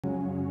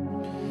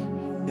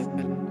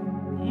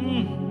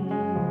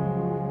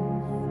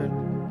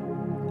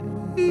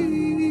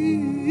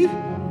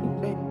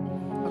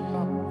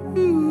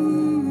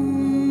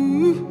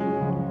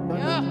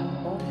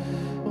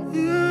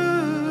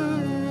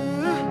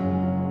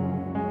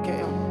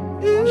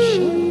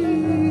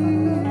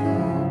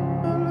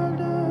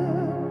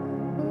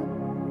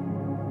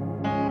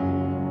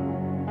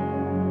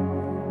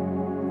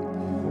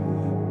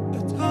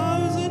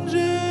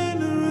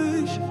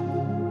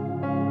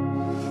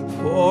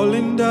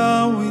falling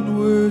down in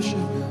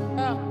worship,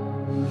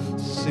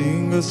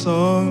 sing a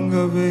song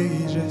of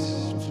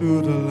ages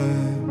to the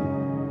Lamb.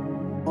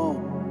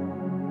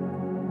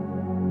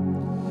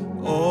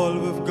 All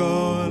we've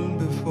gone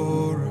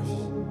before us,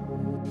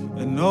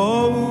 and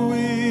all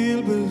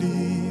we'll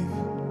believe,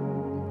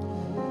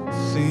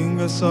 sing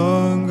a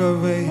song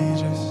of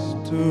ages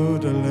to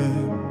the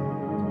Lamb.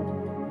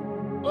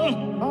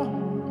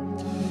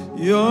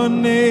 Your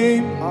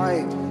name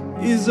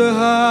is the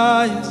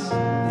highest,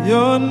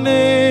 your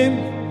name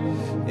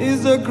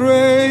is the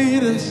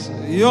greatest,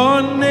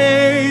 your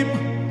name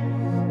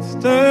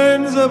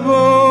stands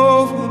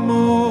above them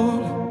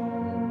all.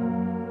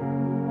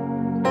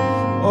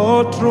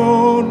 All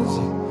thrones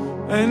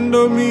and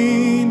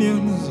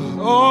dominions,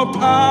 all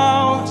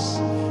powers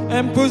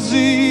and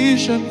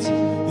positions,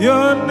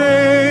 your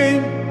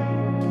name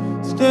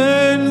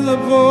stands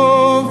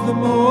above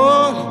them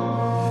all.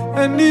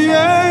 And the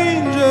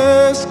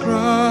angels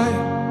cry,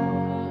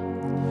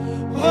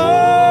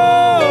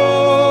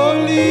 holy,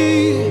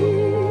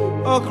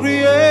 all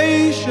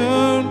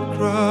creation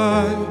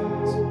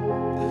cries,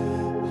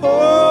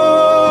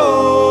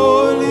 holy,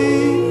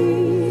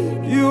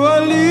 you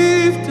are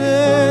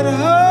lifted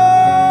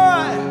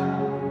high,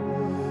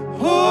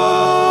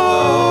 holy,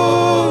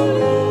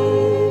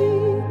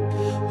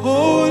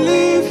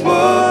 holy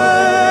forever.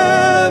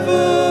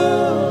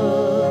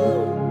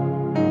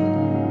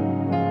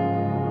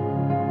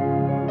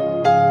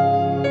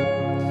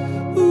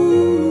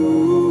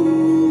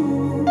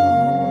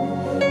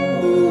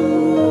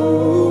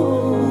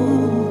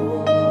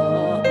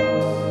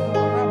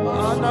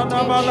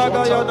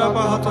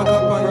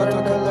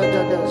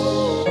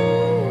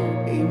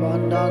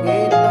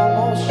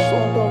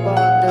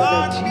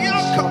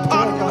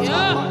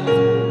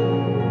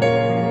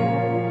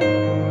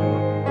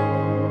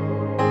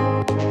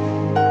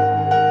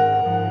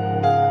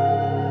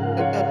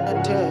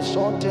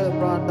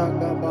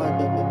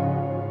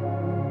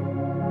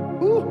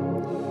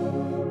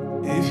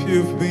 If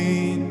you've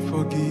been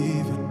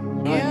forgiven,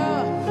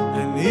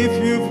 and if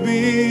you've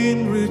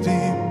been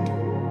redeemed,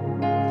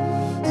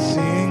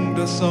 sing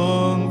the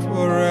song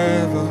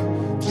forever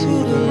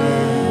to the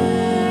Lamb.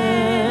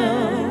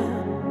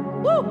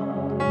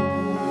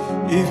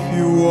 If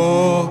you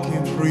walk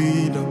in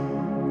freedom,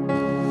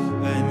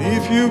 and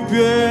if you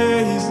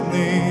bear His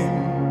name,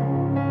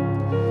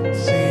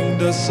 sing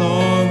the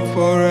song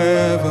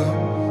forever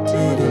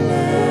to the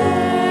Lamb.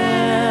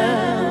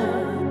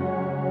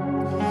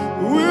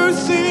 We'll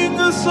sing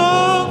a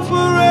song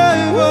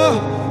forever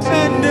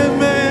and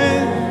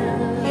amen,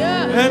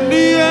 and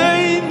the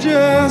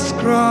angels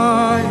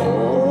cry,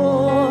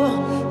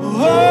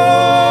 holy,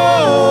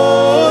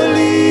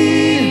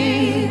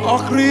 all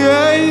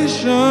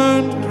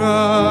creation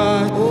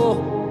cry,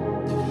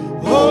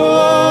 holy,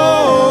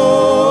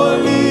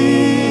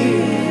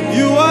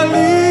 you are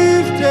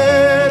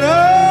lifted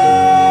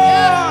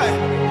high,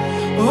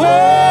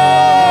 holy,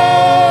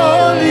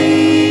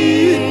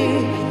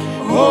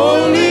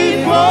 holy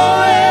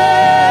forever.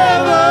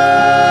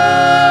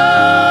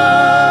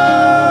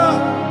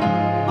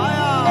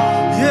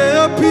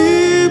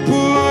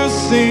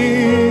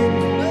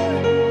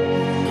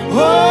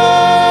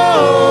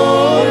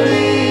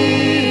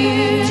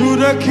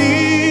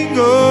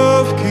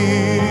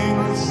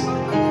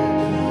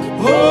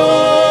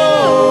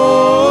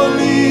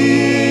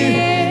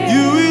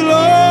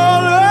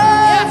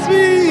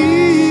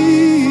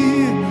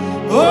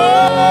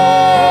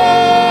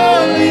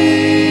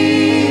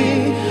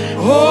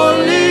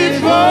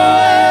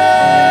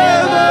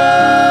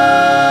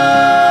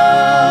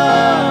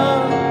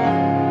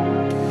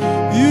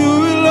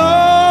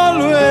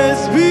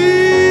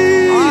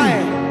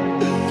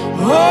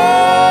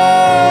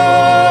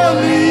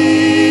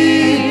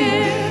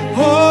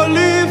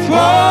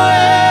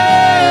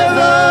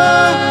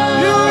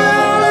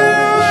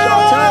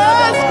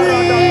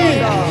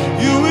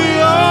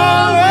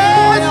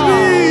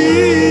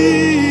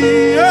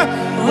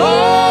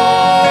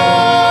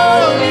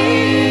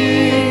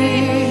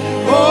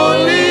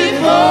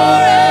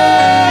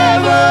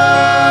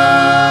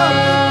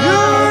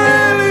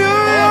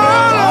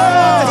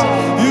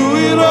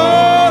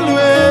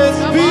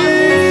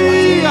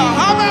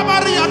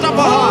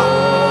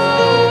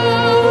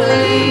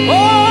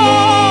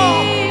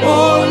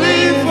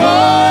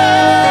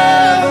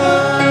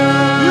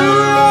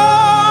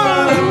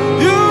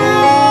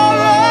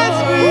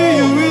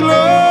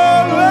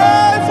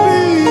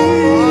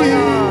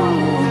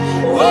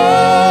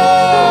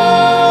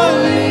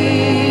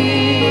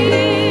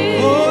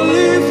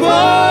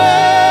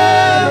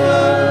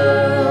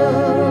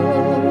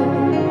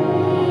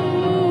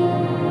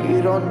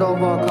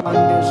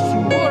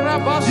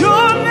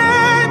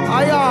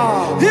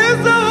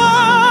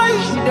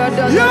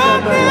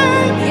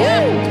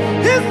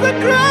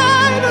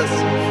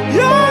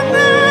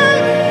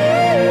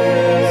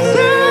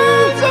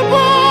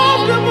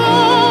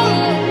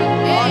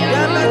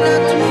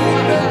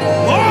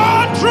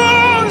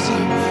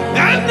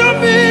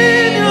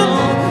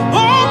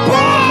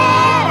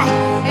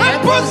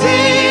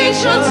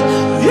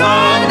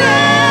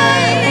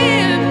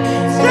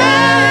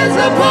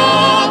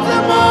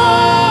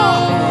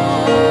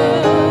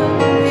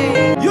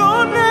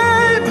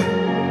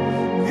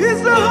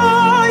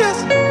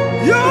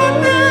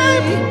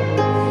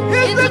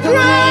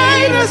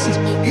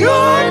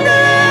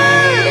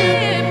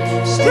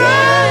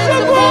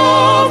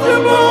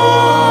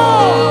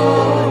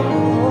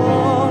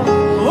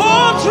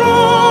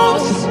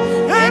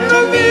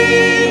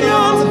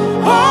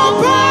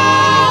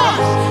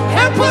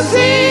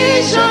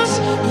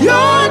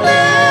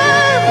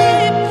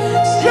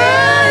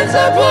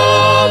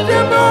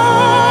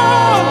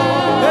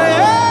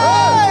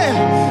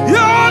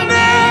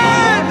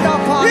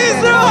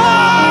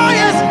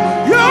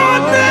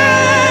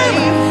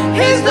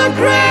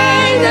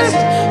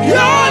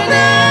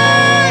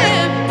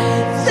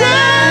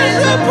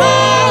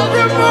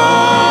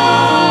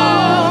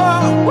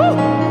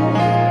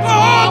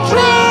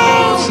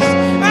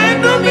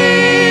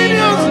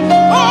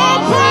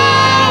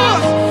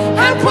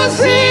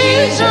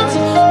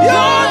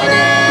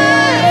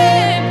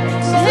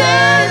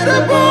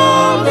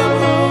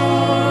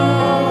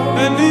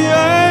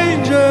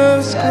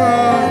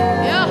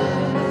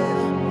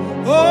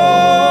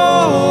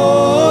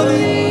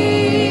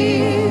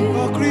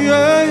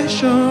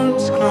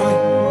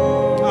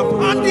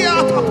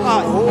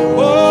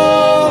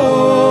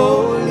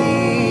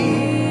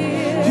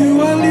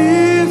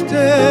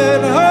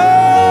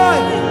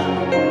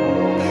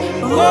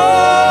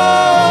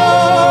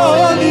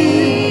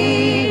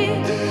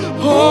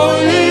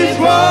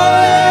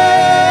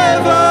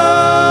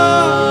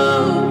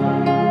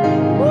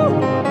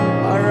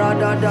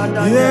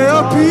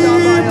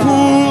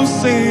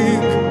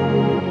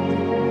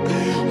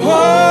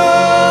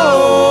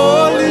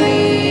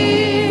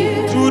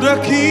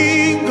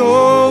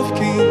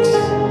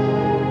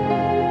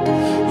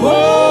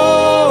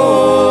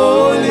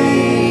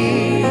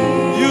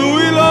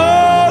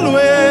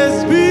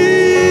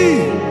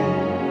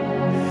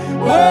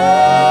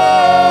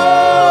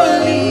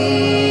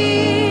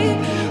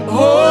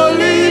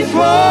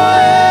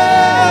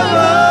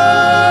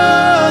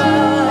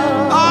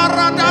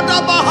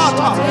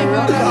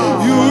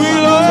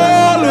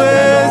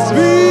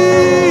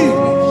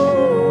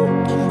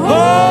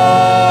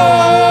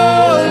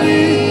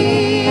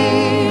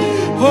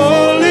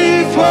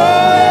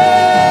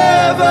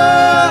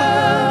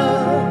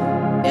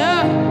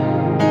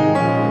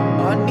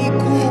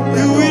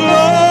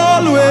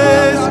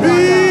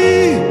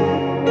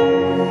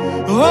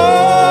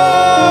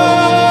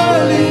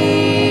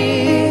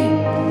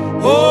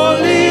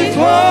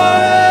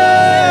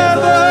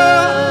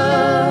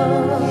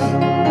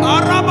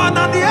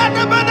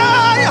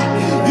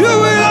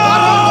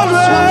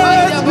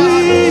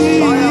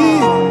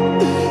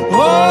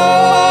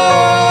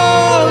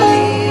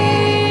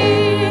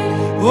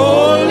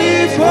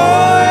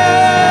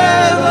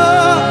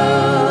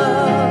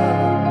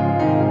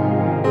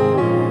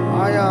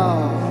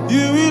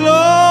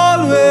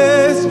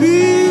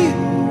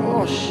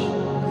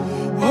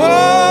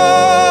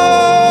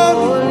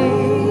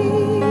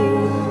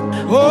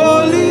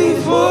 holy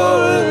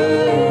forever.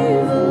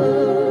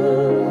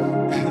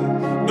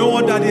 No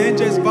wonder the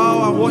angels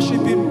bow and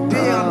worship him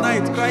day and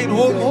night, crying,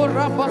 holy,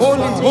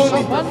 holy,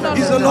 holy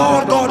is the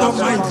Lord God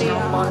Almighty.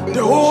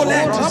 The whole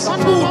earth is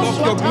full of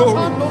your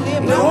glory.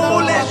 The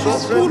whole earth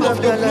is full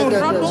of your glory.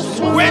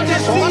 When they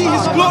see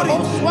his glory,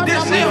 they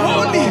say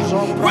holy.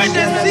 When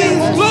they see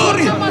his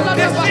glory,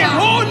 they say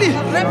holy.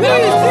 Who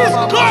is this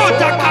God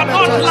that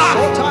cannot lie?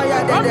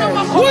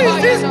 Who is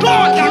this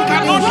God that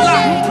cannot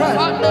lie?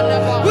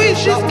 Who is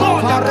this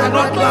God that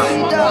cannot lie?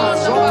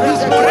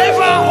 He's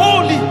forever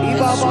holy.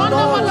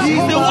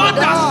 He's the one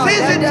that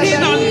says a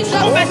thing and it's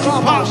coming to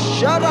pass.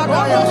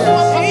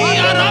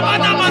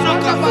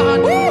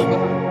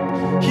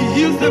 He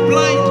heals the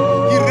blind.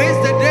 He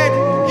raised the dead.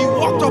 He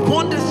walked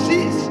upon the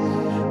seas.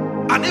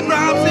 And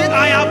Abraham said,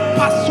 I am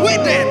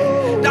persuaded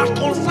that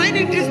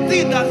concerning this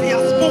thing that he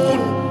has spoken,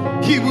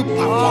 he will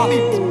perform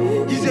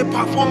it. He's a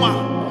performer.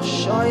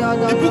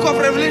 The book of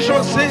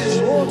Revelation says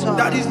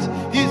that he's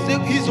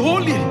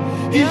holy,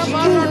 he's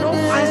true,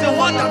 and he's the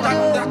one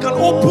that can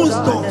open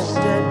doors.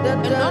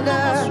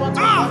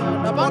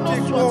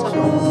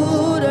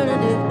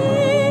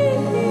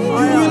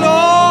 You will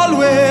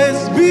always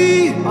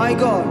be my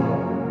God.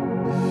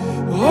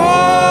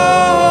 Holy,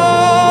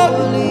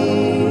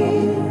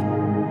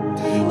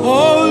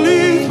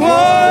 holy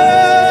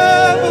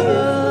forever.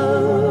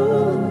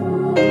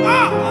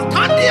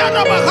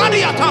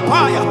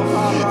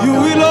 You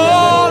will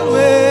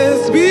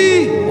always be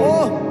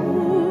holy,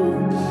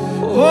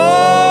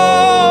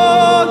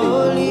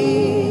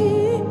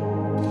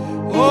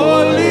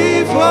 holy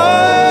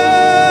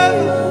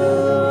forever.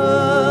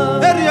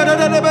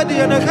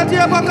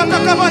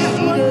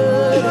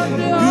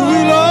 You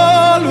will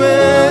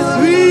always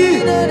be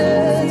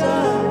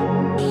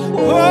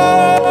holy,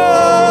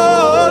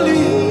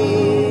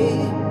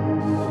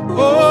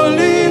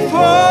 holy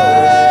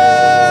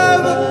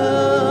forever.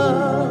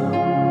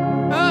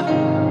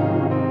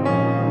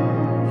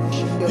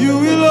 You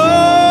will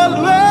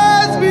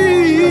always be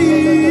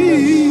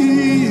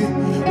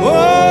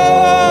holy,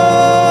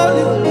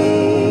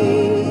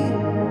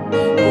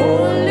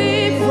 holy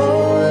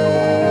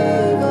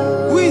forever.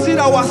 Who is it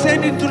that was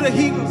ascending to the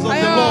hills of the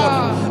Lord?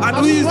 And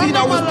who is he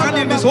that will stand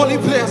in this holy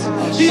place?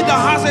 He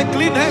that has a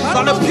clean hands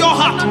and a pure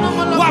heart,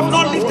 who have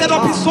not lifted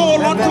up his soul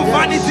unto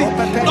vanity,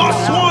 nor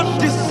sworn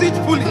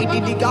deceitfully.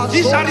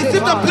 He shall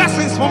receive the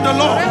blessings from the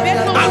Lord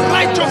and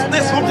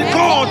righteousness from the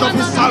God of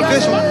his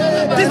salvation.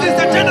 This is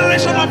the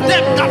generation of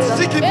them that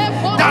seek him,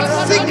 that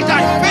seek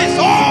thy face,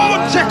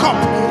 oh Jacob.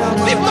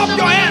 Lift up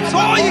your hands,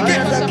 all ye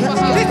gates.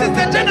 This is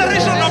the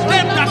generation of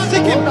them that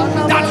seek him,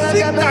 that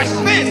seek thy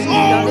face,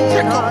 oh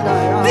Jacob.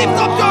 Lift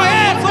up your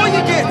hands, all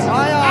ye gates,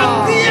 and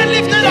be ye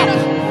lifted up,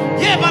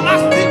 ye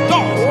everlasting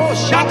doors,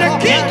 that the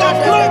King of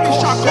glory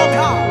shall come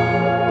in.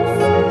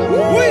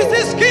 Who is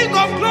this King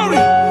of glory?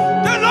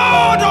 The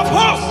Lord of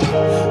hosts.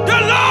 The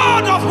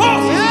Lord of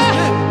hosts.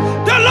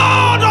 The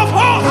Lord of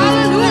hosts.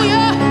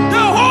 Hallelujah.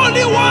 The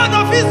Holy One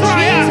of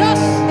Israel.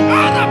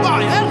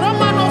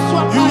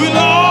 You will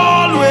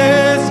always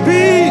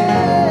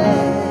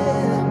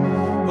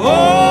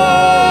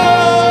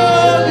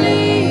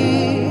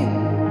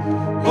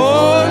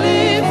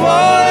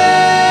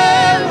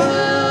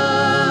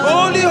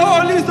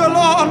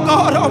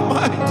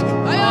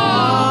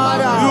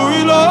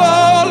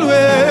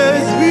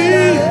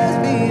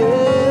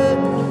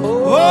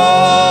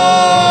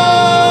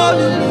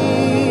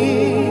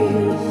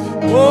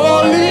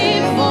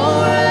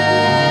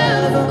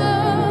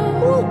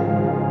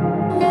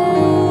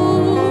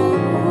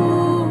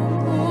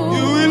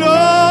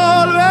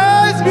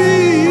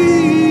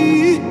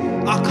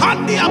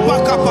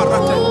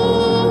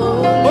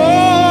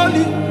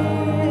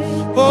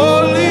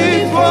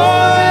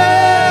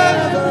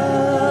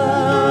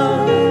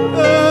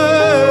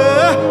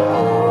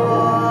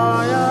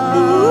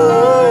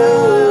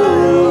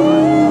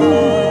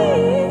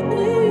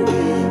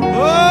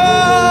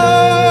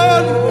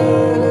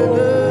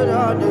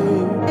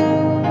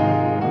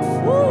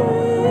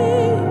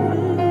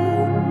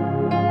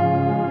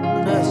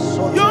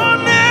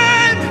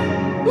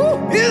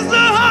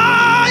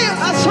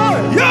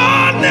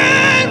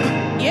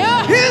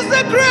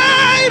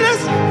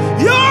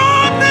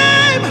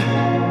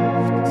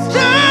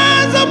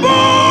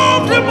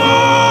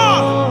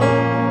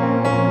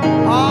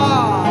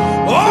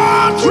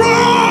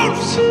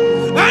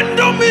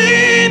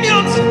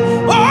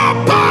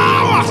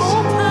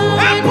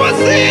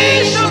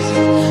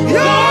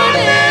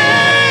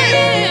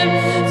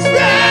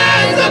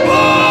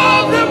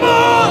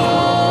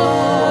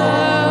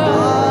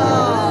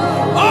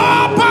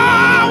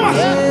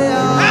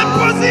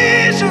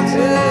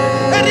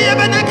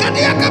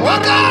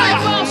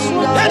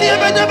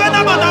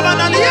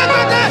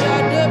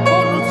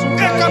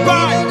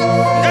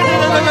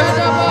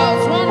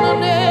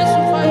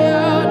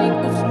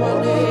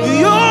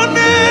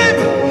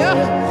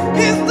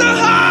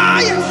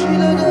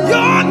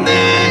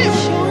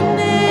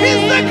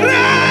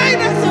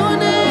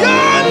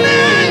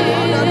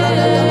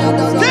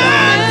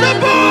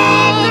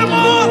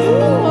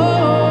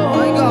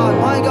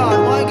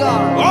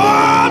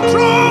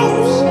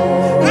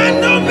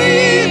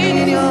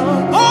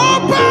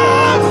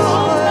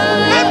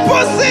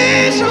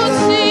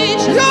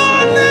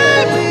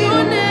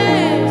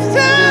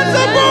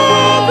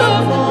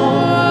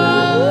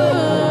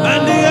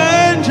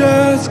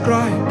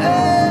cry.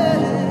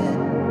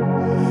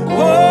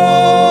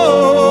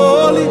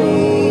 Holy,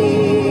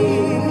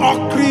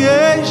 all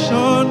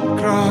creation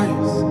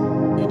cries.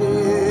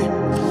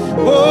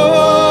 Holy,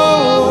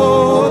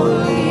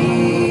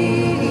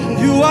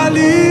 you are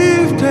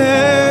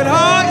lifted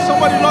high.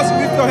 Somebody just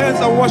lift your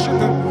hands and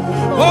worship Him.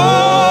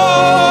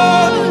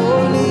 Holy,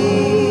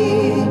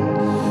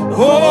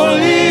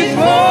 holy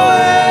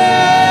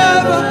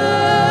forever.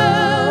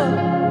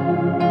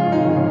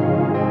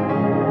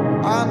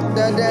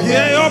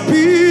 Hear your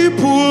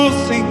people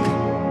sing.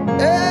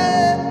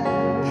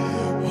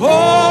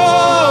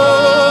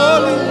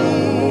 Holy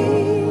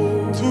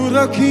to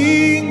the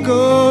King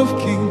of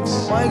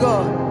Kings. My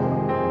God.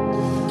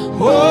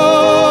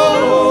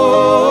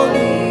 Holy,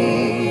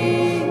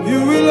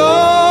 you will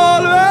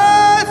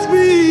always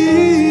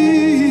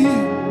be.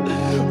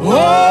 Holy,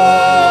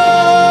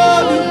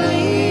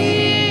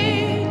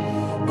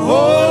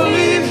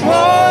 holy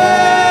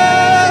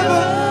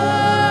forever.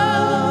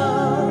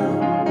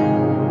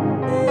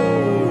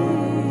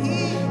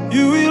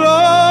 You will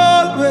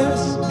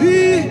always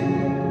be.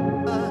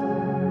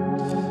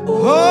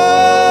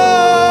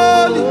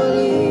 Holy,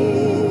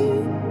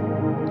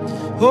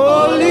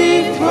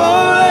 holy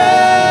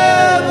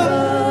forever.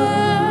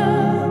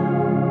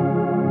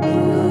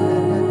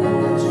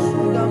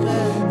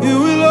 You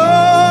will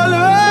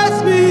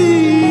always be.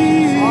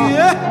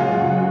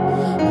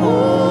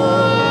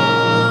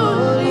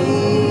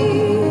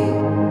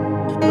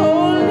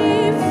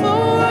 Holy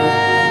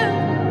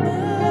forever.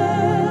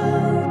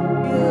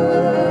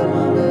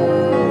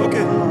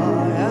 Okay.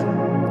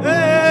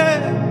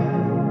 Hey,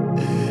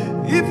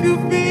 if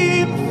you've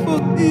been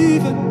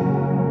forgiven,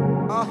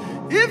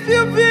 if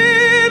you've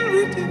been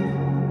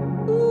redeemed,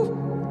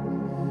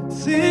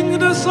 sing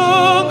the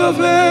song of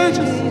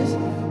ages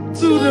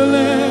to the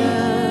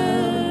Lamb.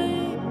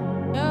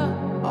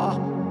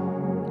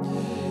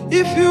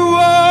 If you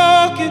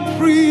walk in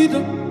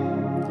freedom,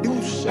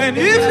 and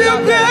if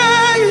you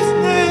bear His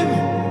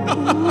name,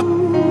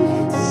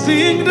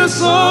 sing the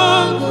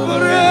song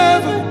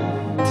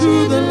forever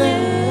to the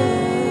Lamb.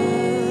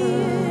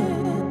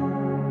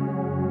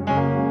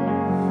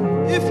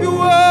 If you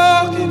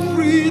walk in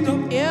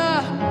freedom,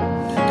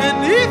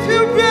 and if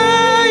you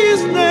bear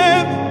His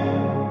name,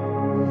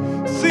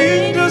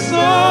 sing the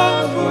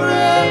song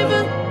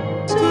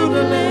forever to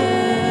the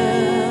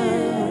Lamb.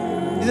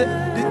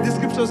 The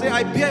scripture says,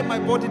 I bear in my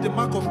body the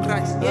mark of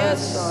Christ.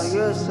 Yes,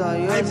 yes,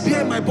 yes. I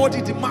bear in my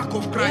body the mark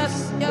of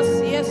Christ. Yes,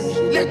 yes.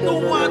 Let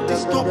no man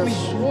disturb me.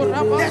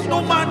 Let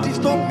no man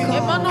disturb me.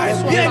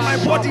 I bear in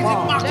my body the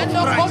mark of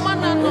Christ.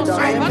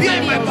 I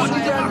bear in my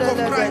body the mark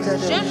of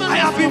Christ. I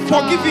have been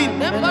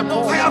forgiven.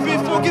 I have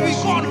been forgiven.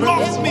 God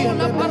loves me.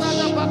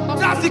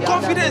 That's the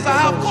confidence I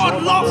have.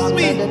 God loves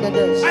me.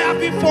 I have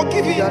been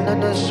forgiven.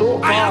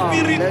 I have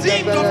been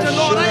redeemed of the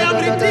Lord. I am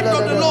redeemed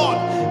of the Lord.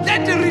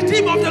 Let the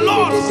redeemed of the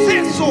Lord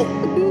say so.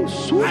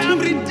 I am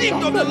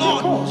redeemed of the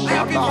Lord. I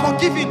have been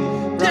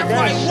forgiven. Therefore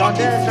I walk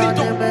in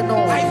freedom.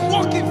 I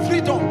walk in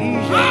freedom.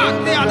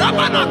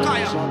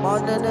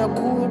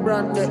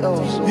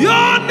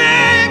 Your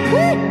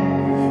name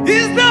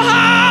is the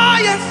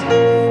highest.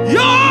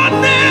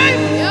 Your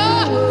name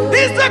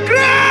is the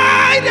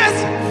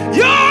greatest.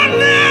 Your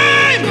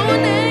name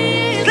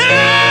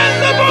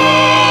stands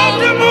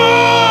above them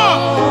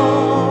all.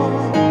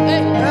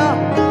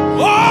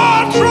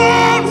 All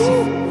thrones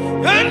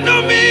and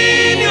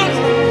dominions,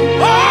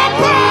 all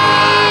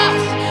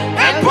powers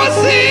and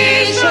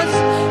positions.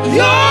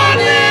 Your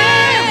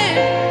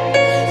name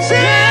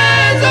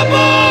stands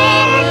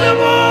above them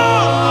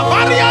all.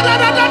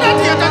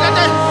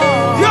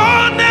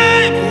 Your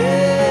name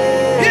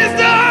is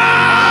the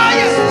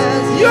highest.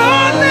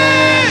 Your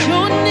name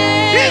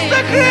is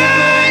the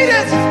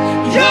greatest.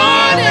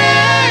 Your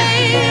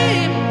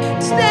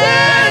name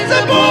stands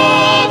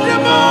above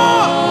them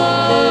all.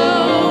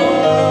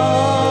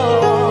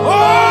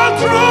 All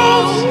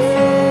thrones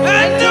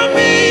and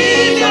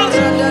dominions,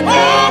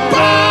 all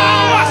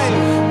powers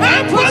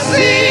and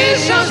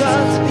positions.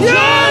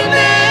 Your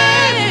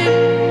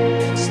name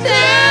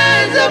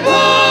stands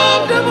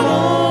above them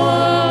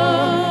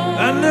all.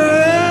 And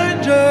the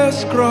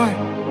angels cry,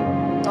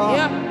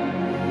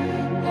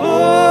 holy,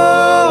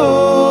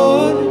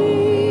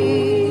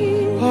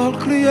 all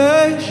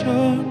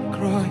creation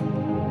cry,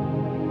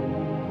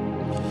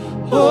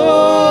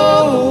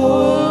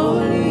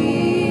 holy,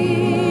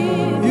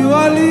 you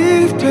are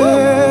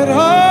lifted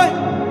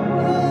high,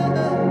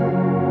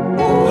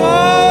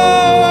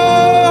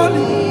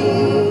 holy,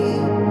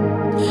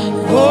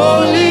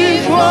 holy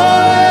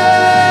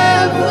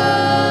forever.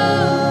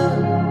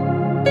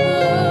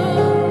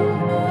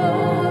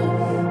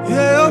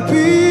 Yeah,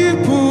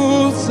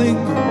 people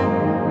sing.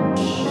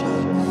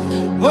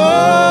 Holy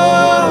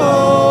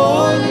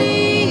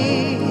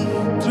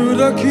to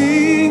the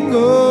King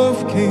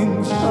of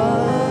Kings.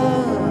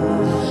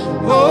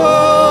 Holy,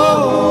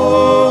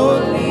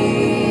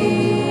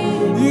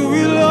 you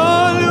will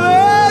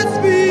always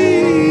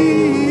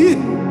be.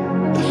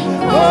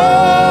 Holy,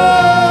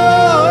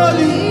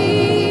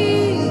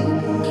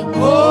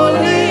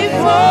 holy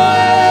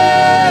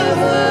forever.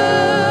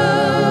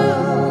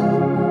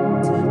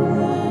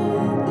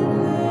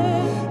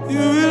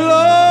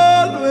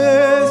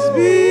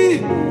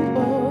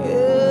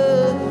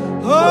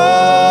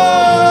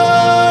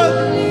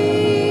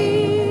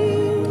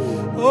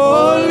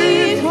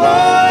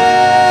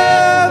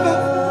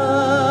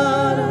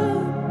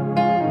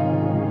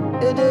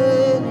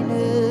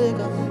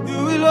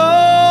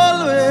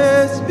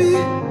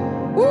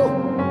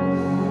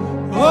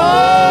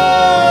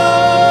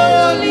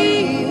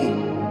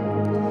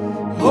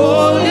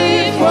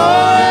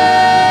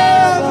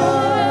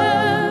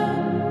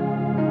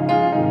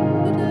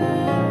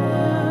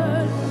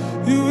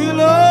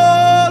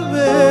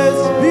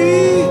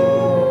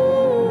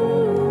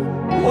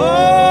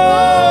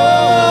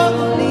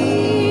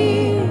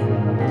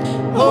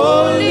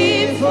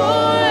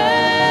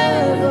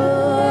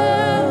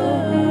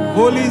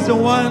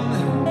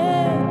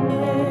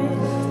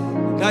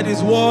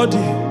 is worthy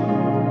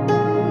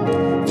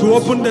to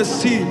open the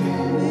seal,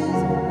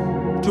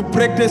 to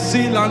break the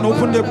seal and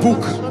open the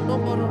book.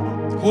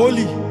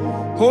 Holy,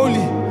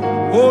 holy,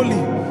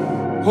 holy,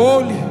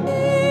 holy,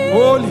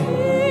 holy,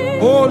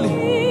 holy,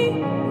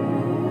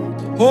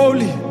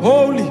 holy,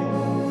 holy.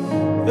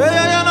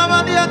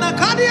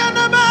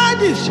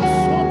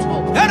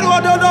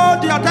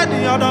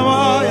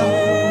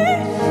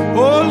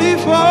 Holy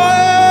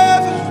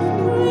forever.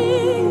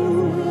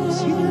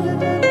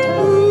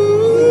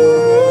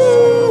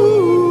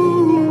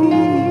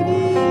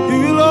 You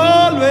will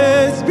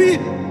always be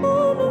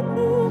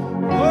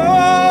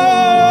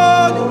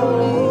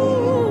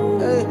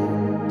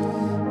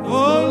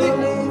holy.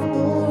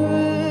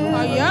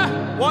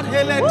 What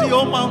haileth the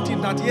old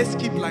mountain that ye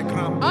skip like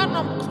ram?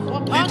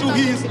 Little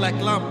he is like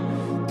lamb.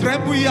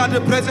 Tremble ye at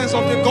the presence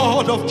of the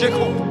God of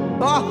Jacob.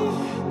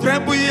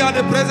 Tremble ye at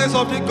the presence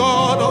of the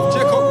God of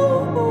Jacob.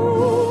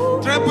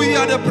 Tremble ye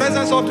at the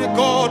presence of the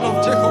God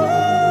of Jacob.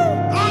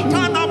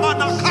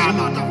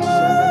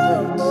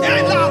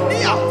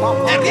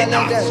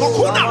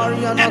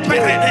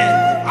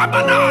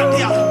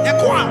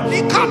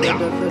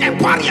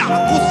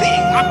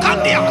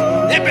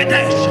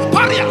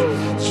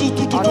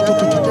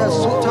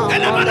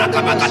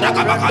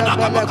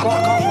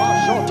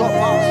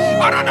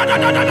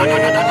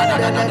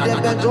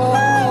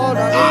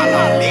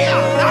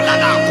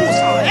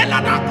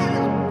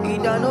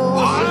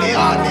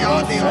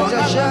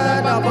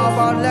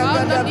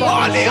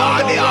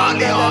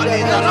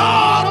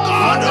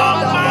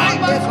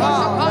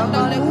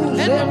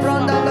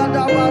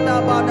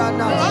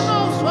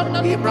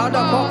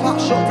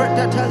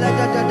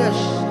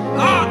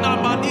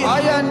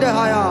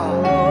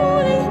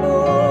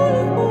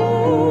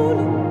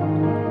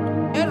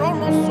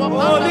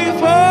 Holy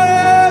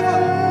forever.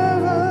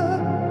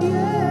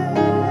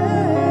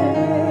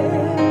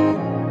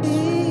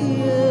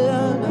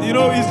 You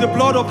know, it's the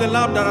blood of the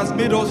Lamb that has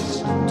made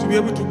us to be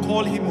able to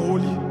call him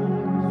holy,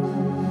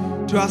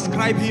 to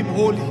ascribe him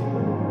holy,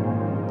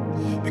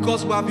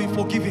 because we have been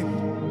forgiven,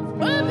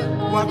 we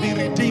have been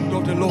redeemed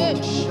of the Lord,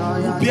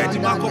 we bear the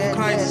mark of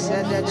Christ.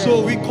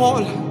 So we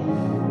call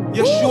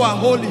Yeshua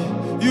holy.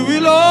 You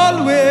will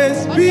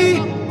always be,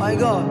 My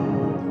God.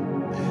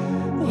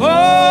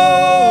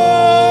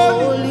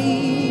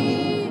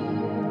 holy,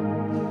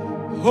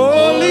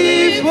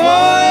 holy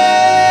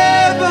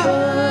forever.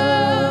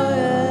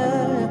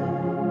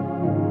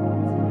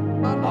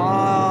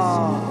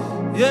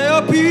 Yeah,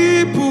 your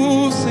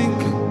people sing.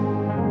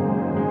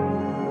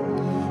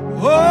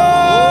 Holy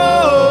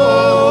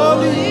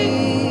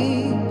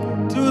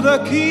to the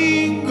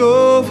King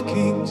of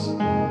Kings.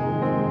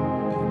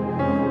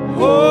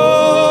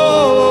 Holy,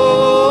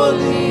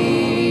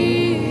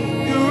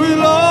 you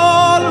will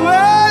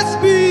always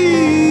be.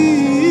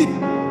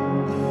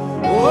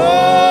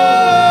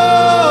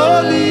 Holy,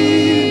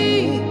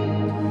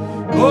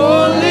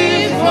 holy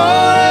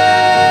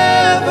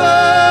forever.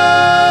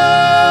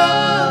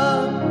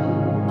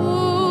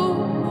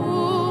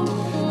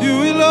 You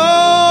will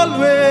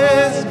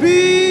always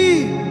be.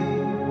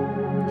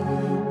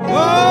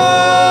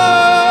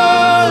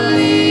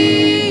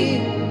 Holy,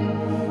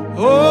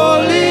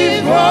 holy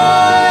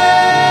forever.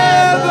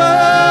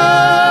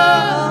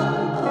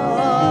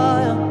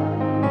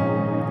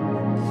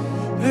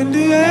 And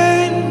the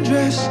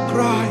angels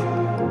cry,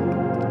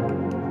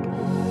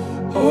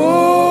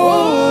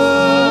 holy,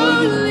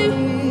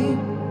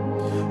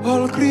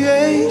 all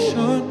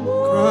creation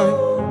cry,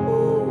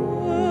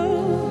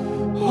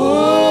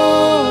 holy,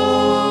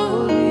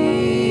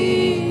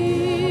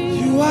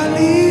 you are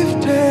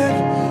lifted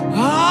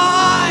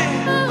high.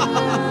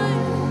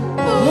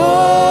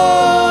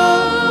 Holy,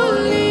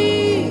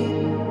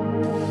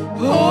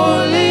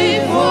 holy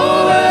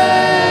forever.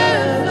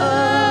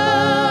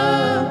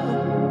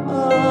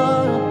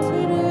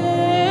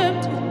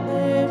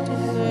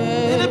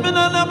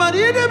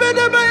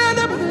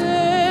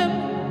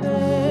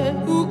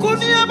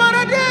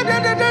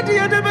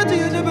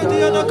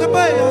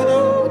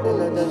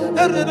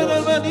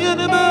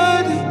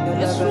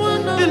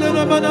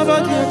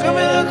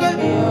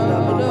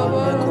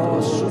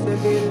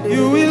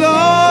 You will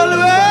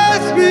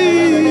always be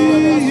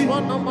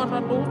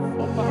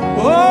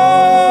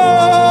holy,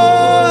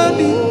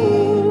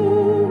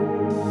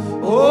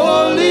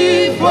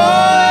 holy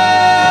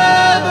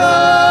forever.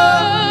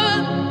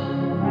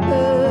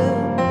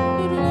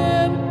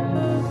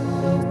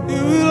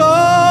 You will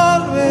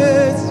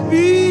always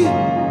be,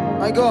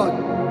 My God.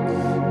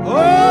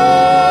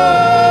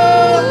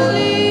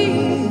 holy,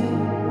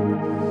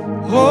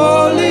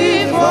 holy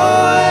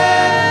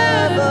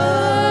forever.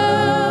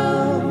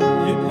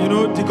 You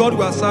know, the God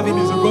we are serving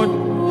is a God,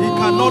 he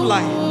cannot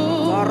lie.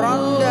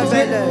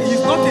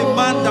 He's not a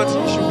man that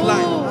he should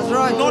lie. That's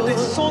right. Not a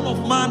son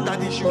of man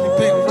that he should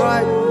repent.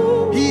 Right.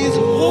 He is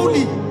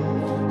holy.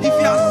 If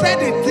he has said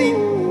a thing,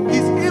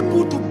 he's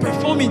able to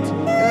perform it.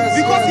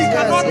 Because he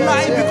cannot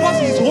lie, because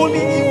he's holy,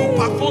 he will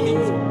perform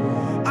it.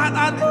 And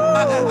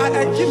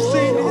I keep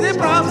saying,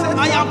 Abraham said,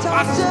 I am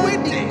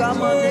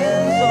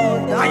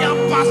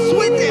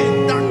persuaded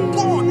that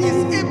God is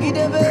able to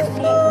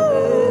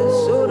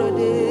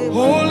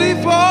Holy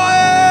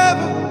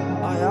forever.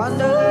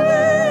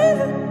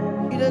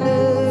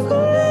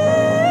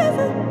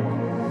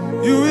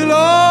 You will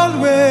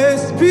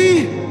always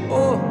be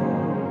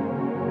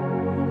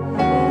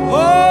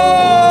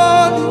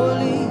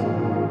holy,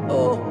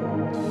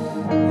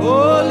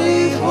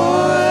 holy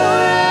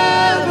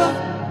forever,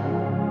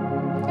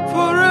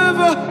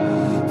 forever,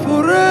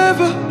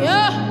 forever.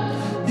 Yeah.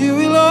 You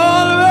will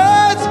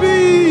always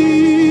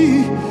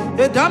be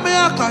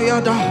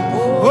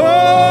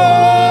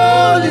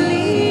holy,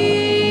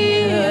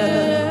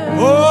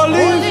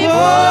 holy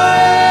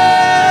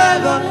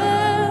forever.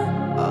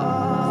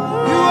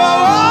 You are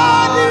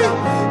worthy,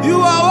 you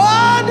are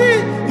worthy,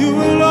 you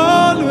will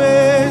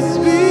always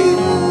be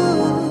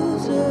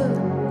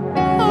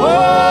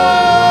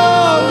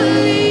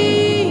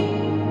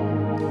holy,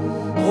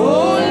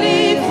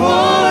 holy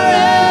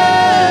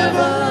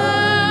forever.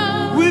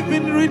 We've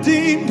been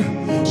redeemed,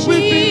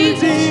 we've been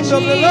redeemed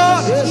of the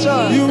Lord. Yes,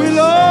 sir. You will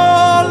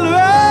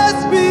always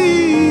be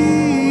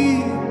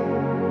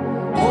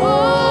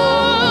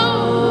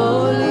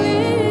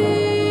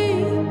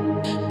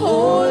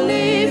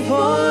holy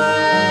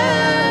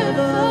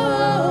forever.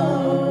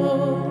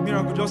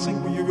 Miracle, just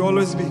sing with you will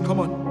always be. Come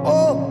on.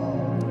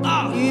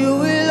 You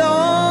will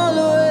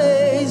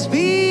always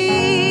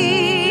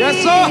be. Yes,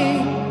 sir.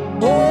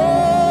 Holy.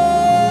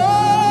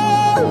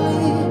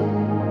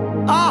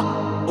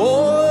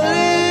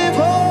 Holy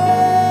forever.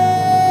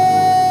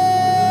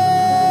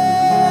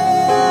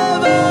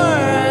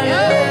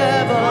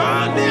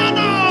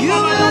 You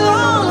will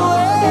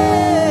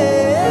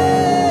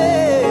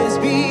always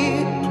be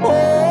holy.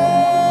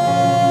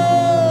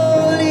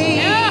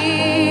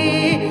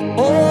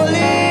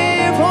 Holy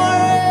forever.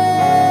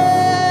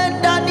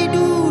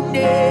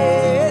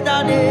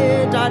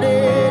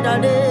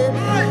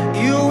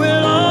 You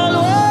will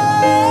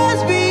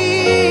always be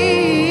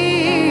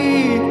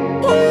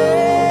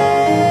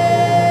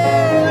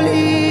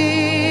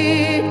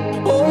holy,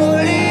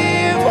 holy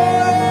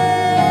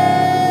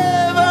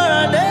forever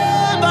and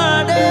ever,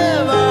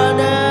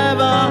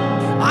 never.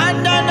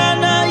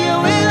 And you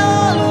will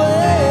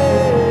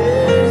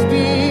always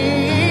be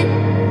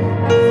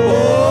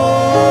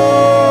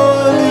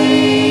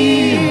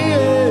holy,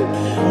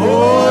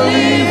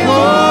 holy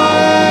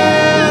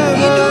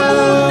forever.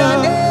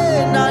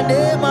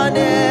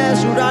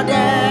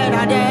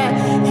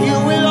 You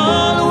will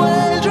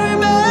always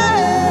remain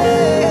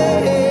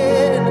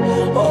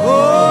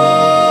holy,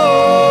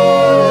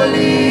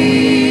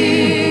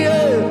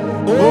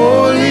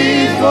 holy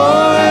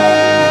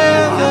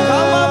forever.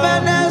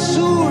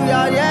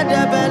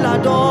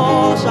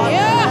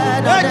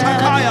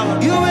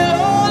 You will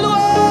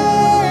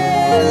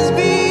always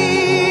be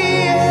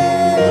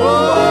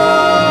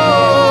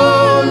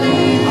holy,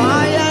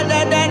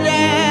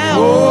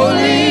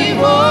 holy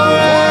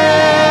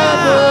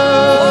forever,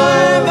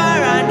 forever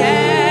and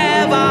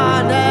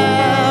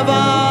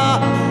ever.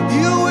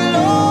 You will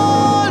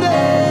always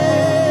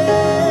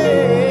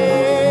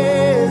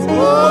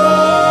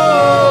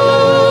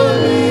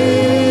holy,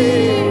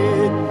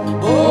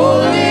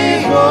 holy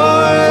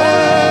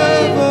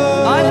forever.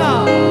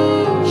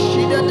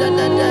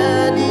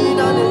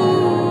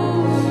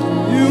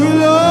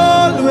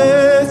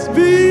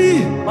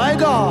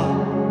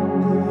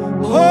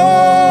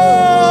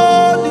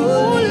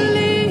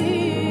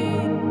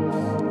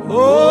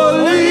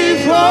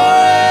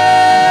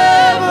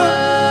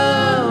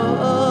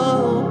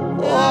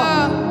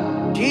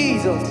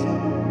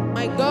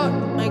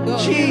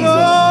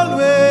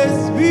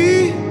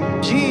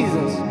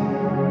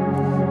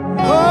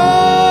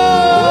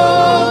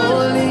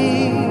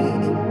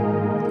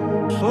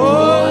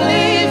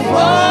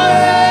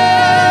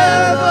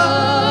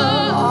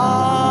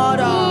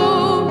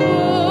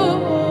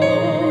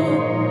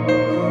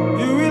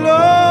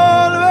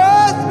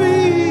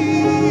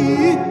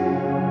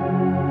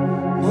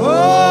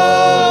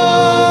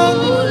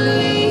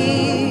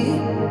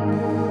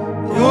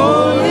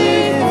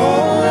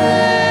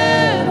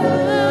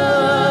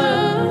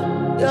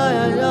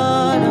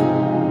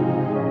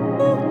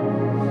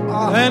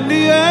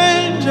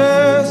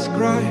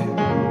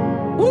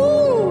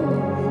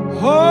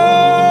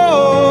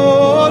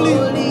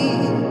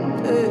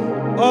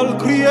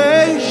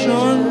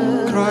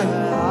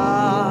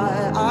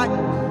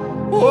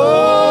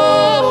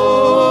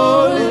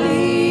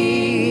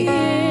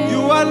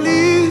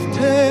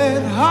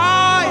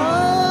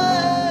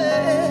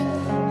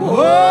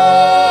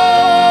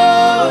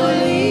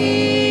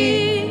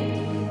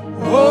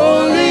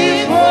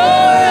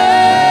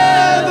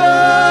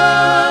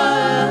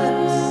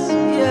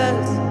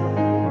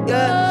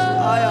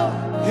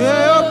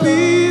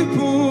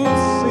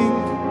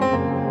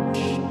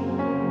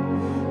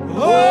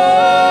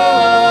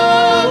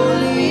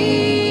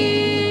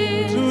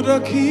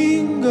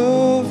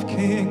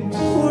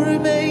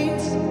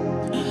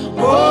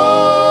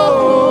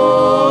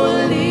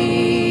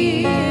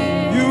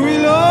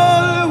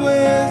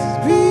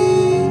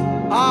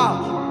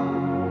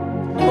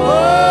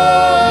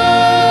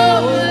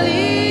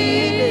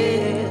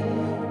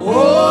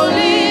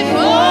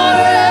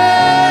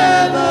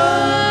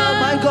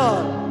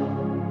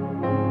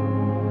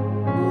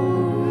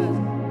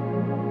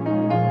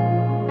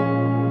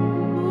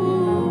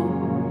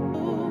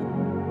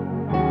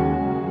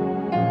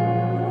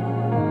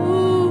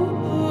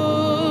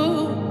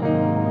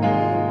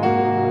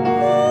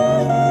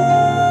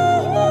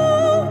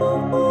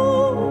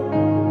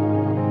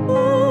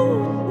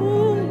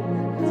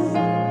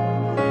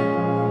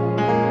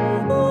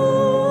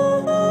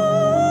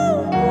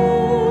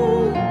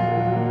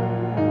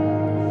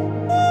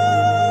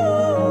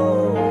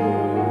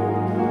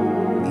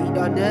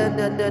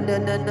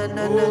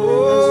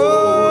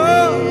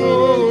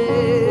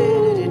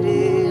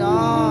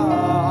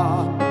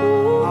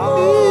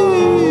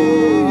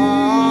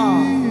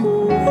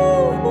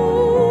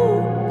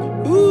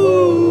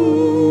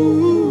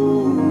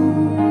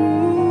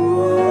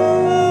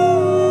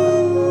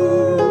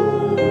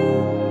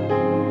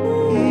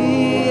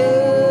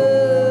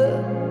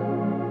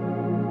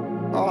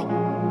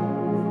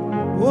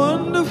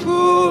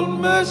 Wonderful,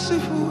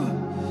 merciful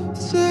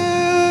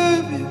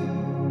Savior.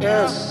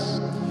 Yes.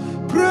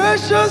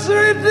 Precious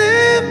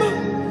Redeemer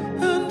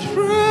and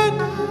friend.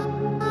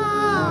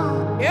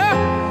 Yeah.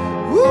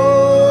 Who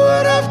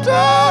would have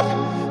thought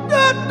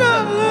that the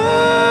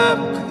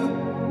Lamb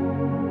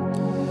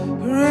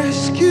could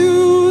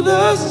rescue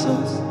the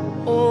souls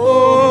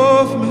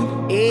of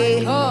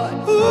men? God.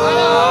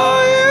 Oh,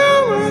 you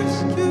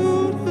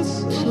rescued the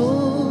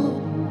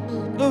souls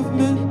of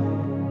men.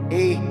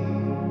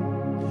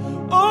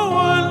 Oh,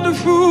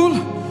 wonderful,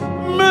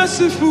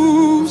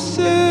 merciful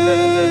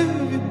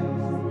Savior,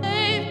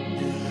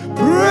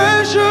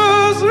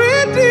 precious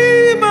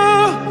Redeemer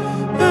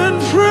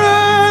and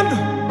friend.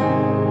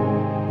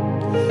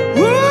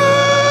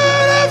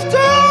 Would have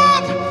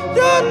thought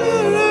that the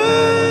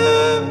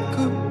Lamb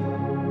could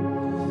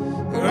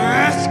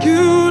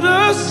rescue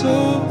the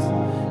souls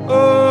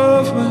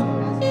of men.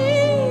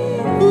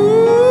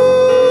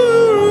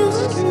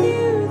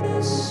 Rescue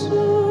the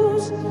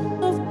souls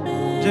of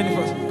men.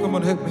 Jennifer, come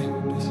on, help me.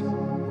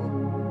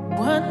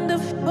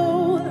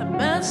 Wonderful,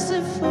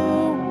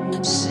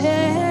 merciful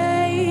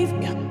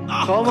Savior,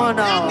 Come on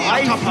now.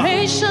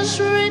 precious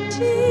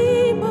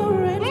Redeemer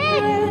and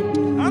friend.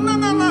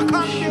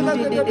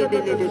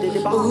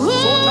 Who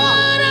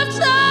would have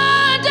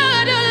thought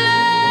that the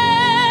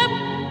Lamb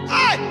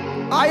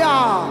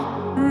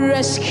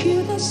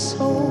rescue the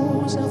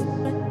souls of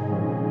men?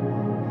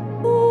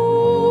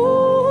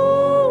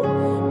 Ooh,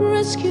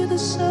 rescue the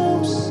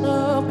souls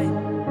of men.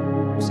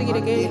 Sing it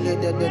again.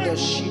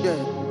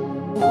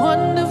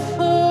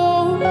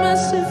 Wonderful,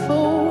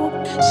 merciful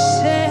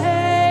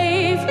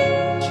Savior,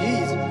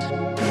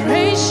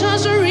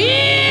 precious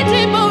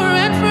Redeemer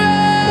and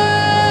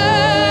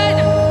friend.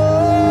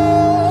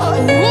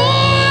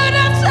 Would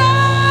have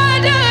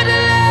thought that the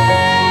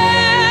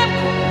Lamb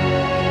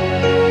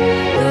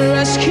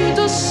rescue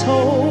the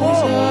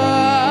souls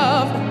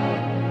of,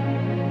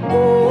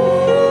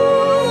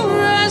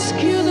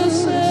 rescue the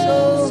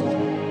souls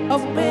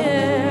of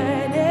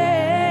men.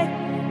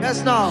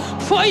 Yes, now.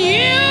 For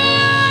you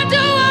are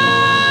the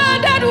one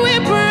that we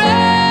praise.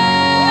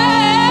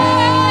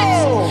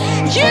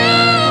 You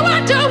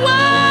are the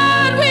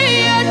one we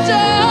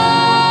adore.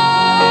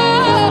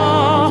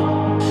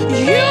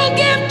 You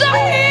give the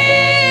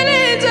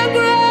healing and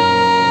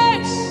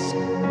grace.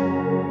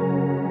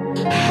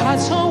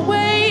 Hearts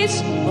always,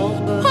 oh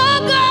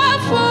God,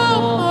 for.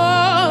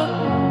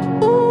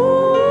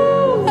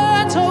 Ooh,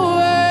 hearts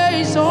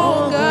always,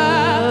 oh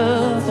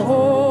God, for.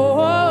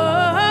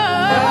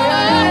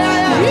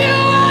 You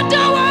are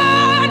the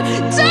one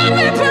that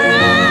we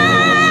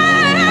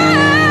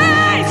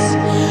praise.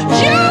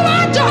 You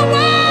are the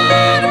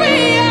one we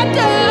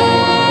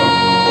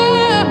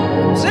adore.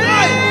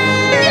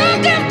 You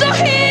give the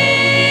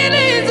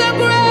healing and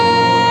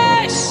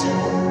grace.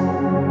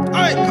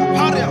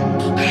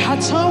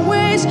 Hearts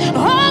always,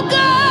 oh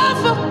God,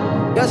 for.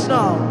 Yes,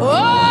 now. Oh,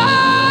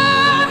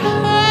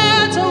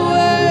 hearts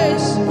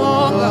always,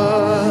 oh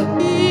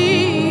God.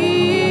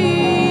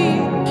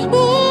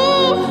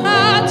 Ooh,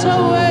 hearts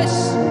always,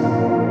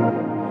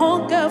 oh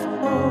God, for.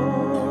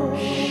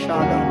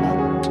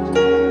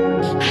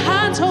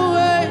 Hearts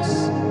always,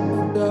 oh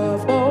God,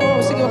 for.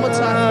 Sing it one more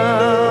time.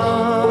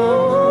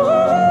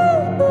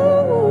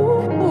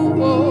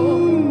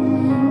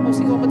 Oh,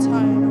 sing it one more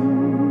time.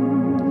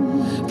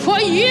 For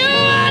you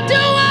are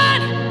the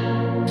one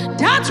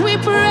that we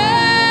praise.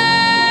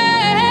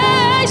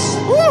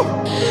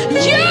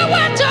 You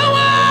are the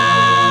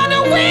one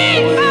we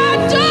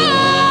adore.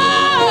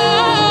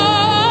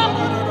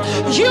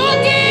 You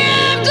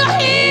give the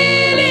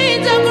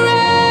healing and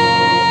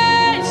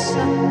grace.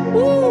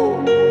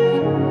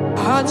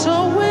 Hearts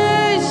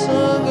always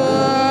so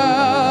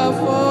good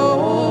for.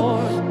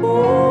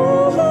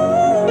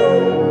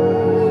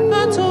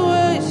 Hearts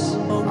always so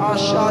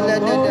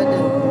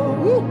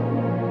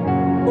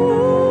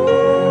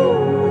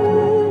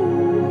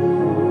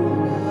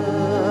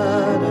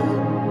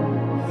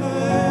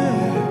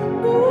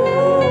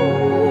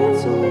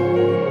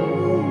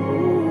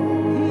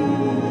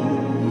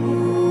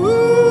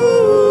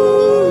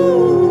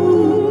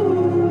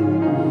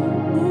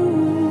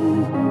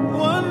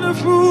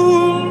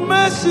Wonderful,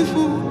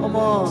 merciful Come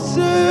on.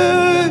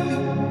 Savior,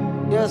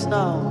 Yes,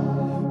 now.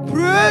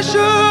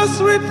 precious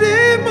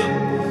Redeemer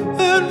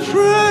and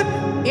friend.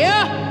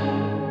 yeah.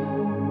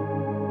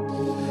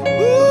 Who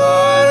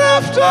would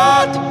have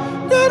thought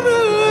that the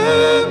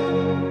Lamb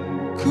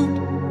could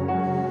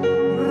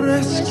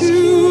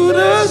rescue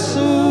the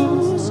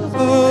souls of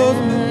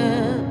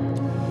men?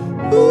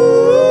 Who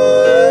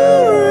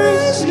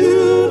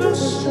rescue the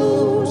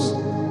souls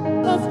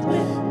Of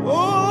me.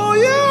 Oh,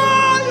 you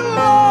are,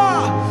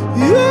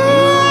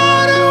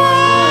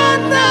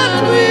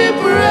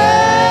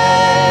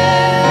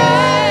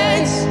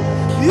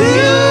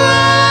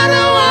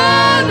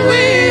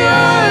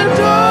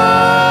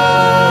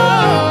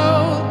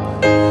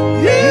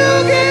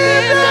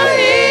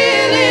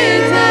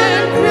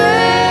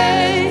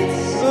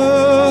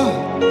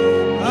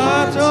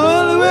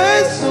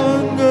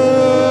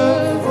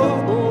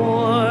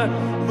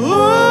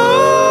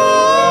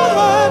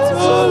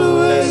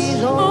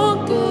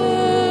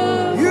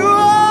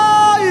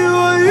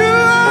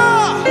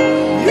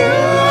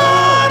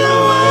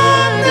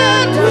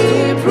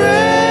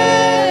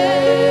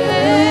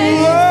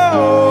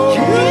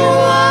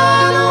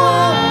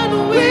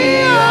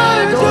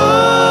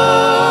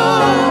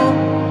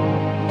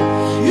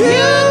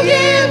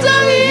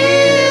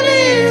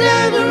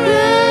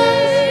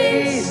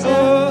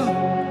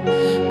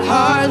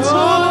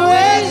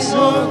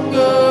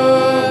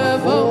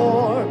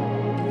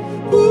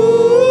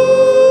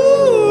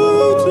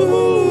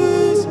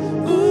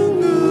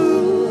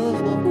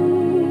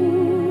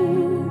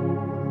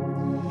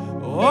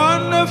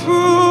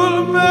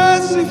 wonderful,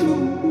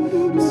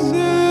 merciful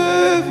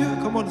Savior.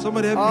 Come on,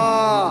 somebody help me.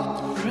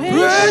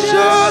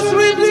 Precious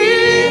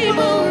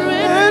Redeemer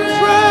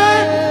and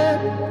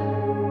friend.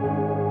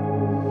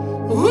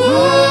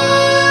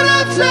 Would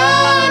have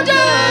thought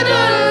that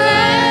a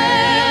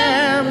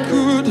lamb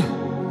could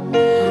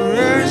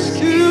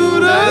rescue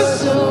the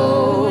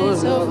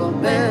souls of a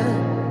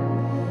man.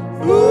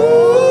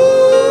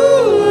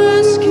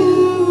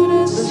 Rescue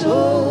the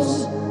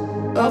souls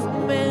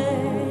of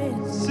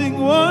men. Sing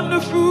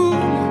wonderful,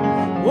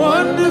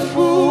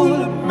 wonderful,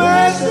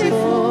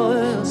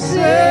 merciful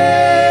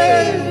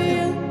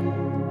Savior,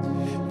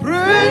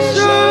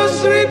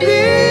 precious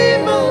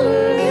Redeemer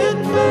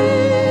and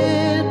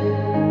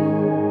friend.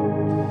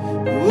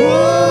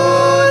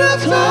 Would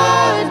have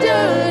thought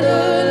that a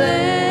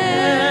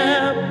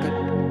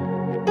lamb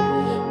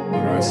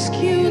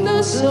Rescue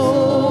the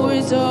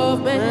souls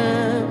of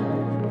men.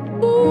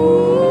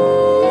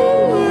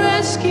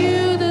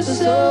 Rescue the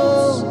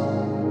souls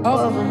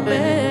of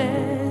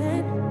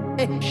men.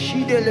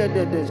 She did it.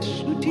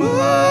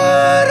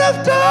 would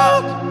have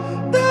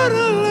thought that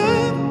a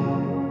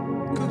lamb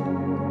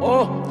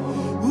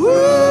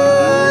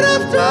would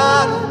have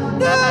thought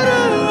that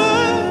a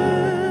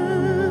lamb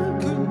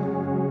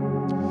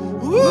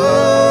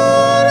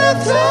would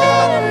have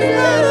thought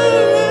that a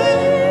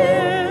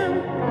lamb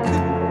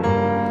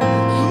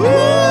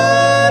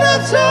would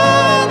have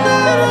thought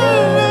that a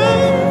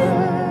lamb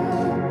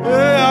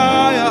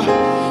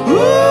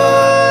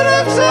would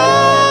have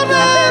thought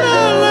that a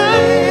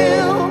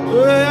lamb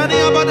would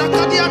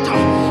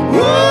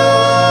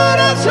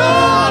have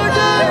thought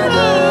that a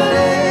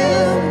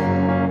lamb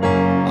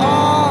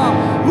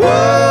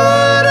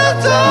would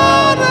have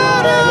thought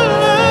that a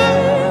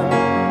lamb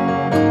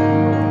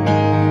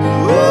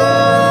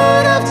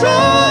would have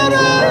thought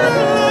that a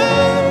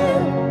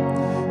lamb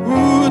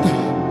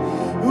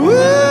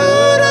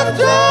would have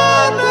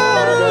thought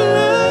that a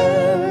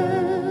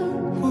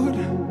lamb would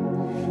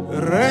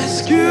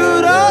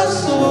rescue the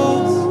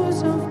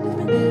souls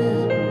of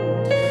men.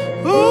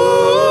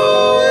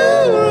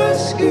 Oh, you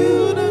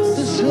rescue the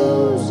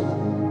souls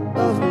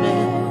Of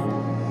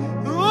men.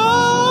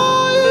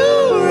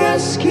 Oh, you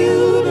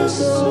rescue the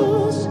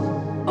souls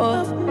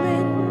Of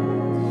men.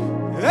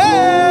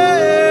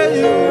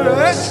 Hey, you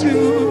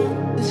rescue.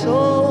 The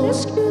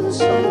souls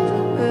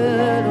of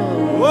men.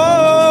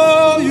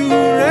 Oh, you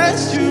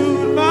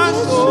rescued my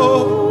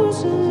soul.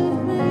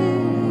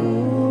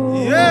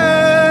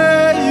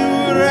 Yeah,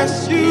 you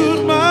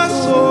rescued my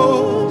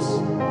soul.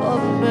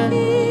 Of men.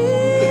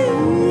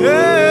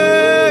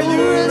 Yeah,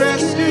 you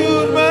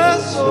rescued my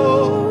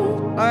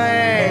soul.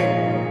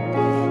 Hey.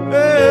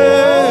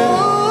 Hey,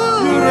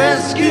 you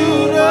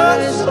rescued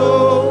our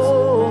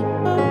soul.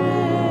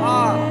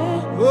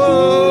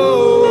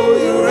 Oh,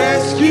 you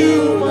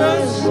rescued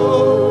my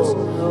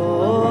soul.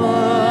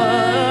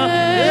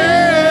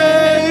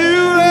 Yeah,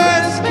 you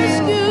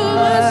rescued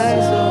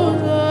my soul.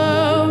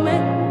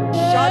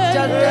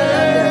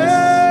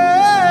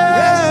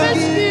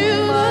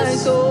 Rescue my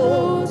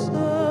soul.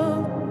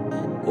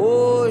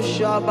 Oh,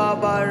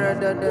 Shababa.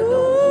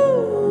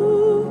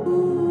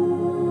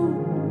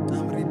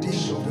 I'm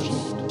redeemed of the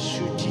Lord.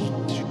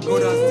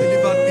 God has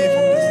delivered me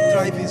from the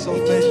strivings of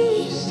men.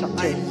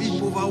 I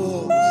leap over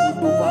walls.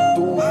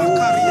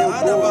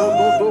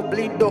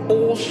 Blindo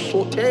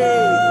osote.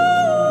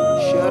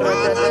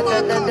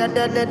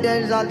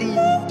 Sheredededededededezali.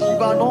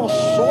 Ivano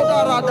soda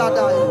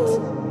radadai.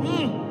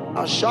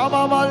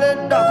 Ashama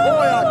malenda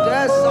koya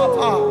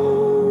desapa.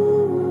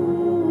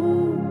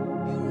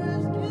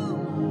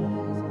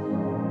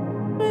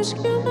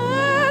 Rescue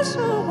my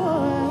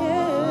soul.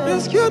 Yeah.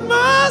 Rescued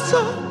my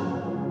soul.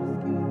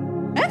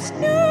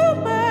 Rescue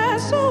my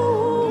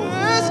soul.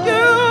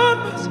 Rescued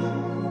my soul.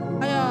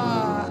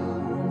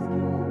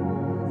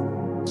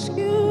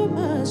 Rescue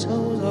my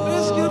soul.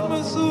 Rescued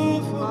my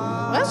soul.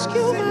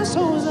 Rescue my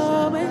soul.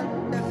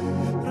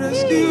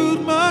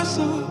 Rescued my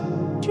soul.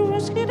 You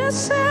rescue the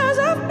souls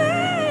of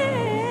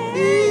men.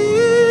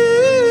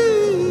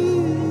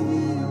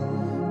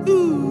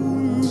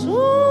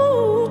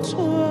 Souls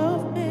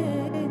of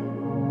men.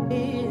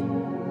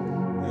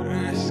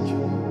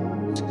 Rescue.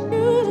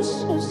 Rescue the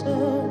souls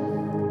of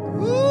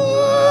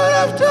Would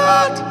have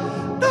thought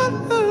that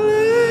a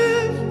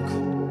lamb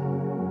could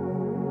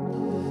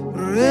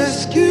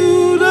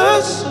rescue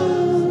the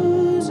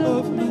souls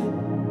of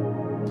men.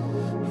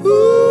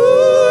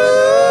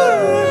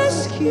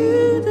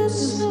 rescue the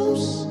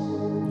souls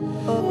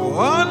of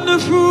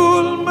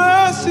Wonderful,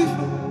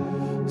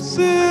 merciful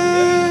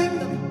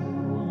Savior,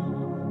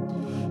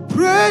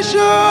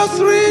 precious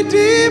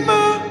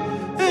Redeemer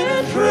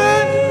and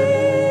friend.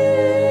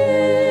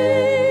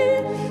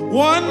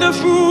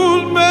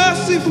 Wonderful,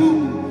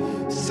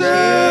 merciful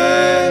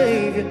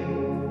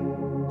Savior,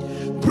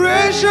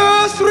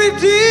 precious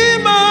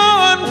Redeemer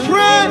and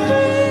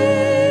friend.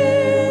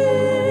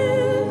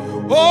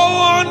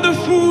 Oh,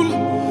 wonderful,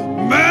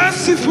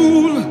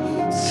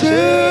 merciful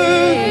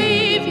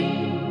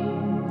Savior,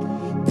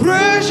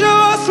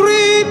 precious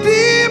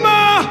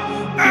Redeemer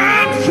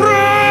and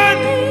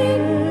friend.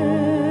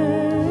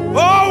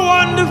 Oh,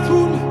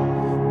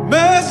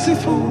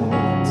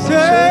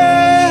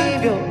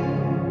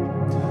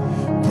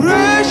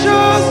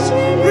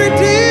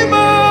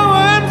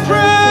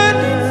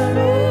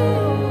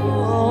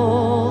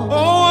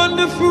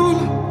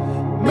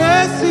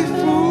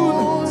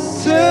 merciful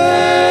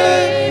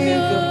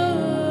Savior,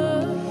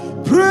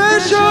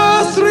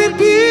 precious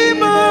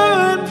Redeemer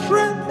and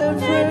friend.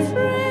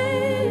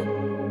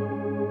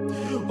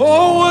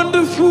 Oh,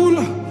 wonderful,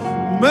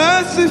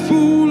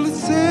 merciful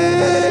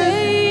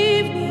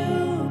Savior,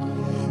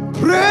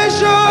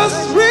 precious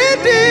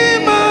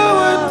Redeemer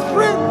and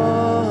friend.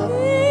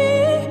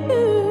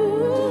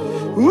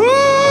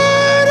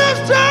 Would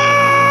have died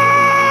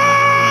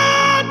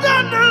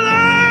on the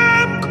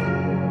lamb,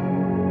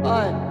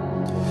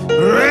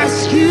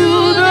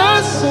 rescue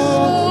the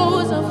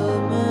souls of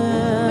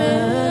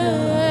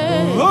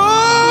men.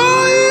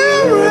 Oh,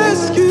 you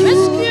rescue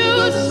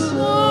the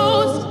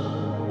souls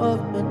of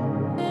men.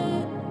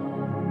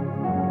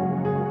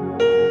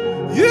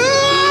 You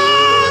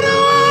are the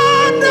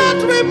one that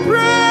we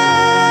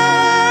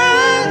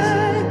praise.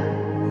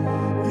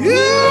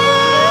 You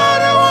are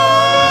the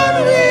one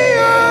we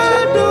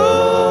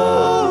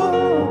adore.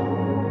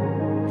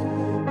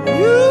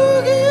 You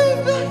give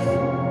the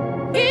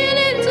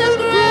healing to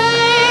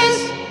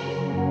grace.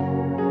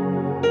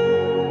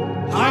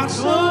 Hearts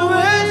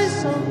always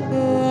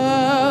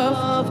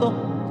hunger.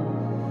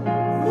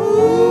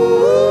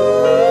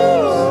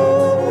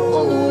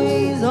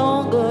 Always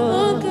hunger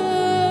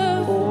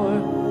for.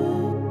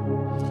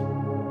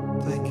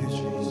 Thank you,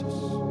 Jesus.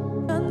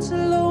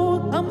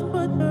 Counselor,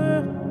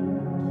 comforter.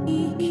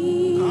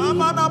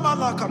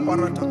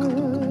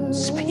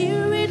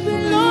 Spirit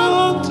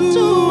belong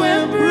to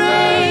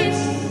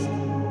embrace.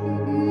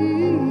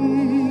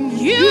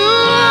 You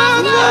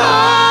are the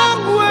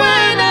hope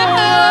when I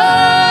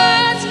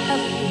hurt.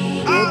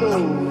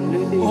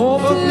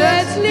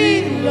 Hopelessly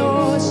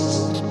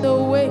lost the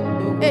way.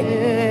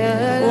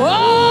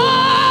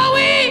 Oh,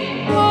 we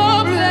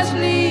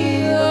hopelessly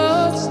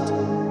lost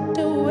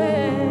the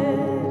way.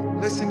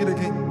 Let's sing it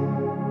again.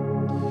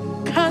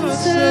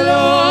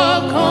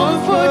 Counselor,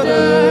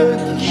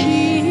 comforter,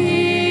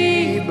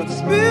 keep.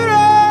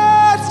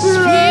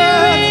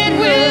 Spirit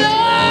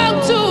belong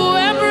to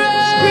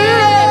embrace.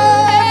 Spirit.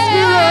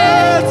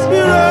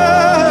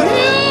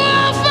 You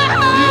offer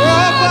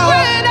hope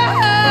when I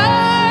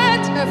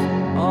hurt.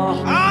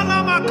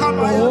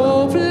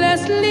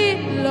 Hopelessly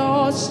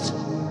lost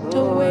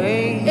the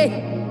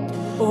way.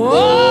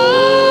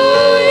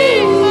 Oh, we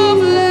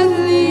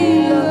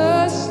hopelessly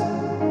lost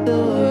the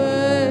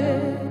way.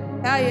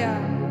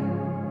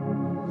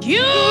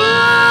 You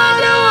are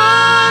the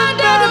one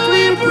that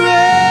we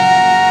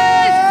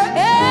praise.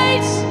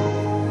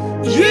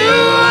 You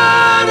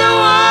are the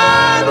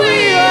one we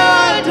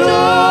adore.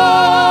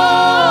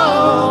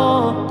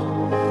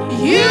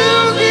 You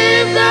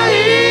give the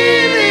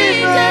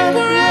healing and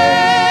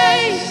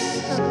grace.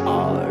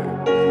 Our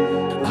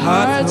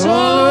hearts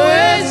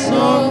always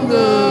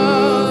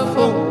hunger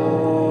for.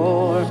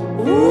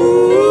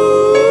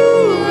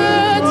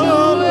 Hearts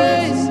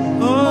always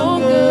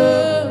hunger.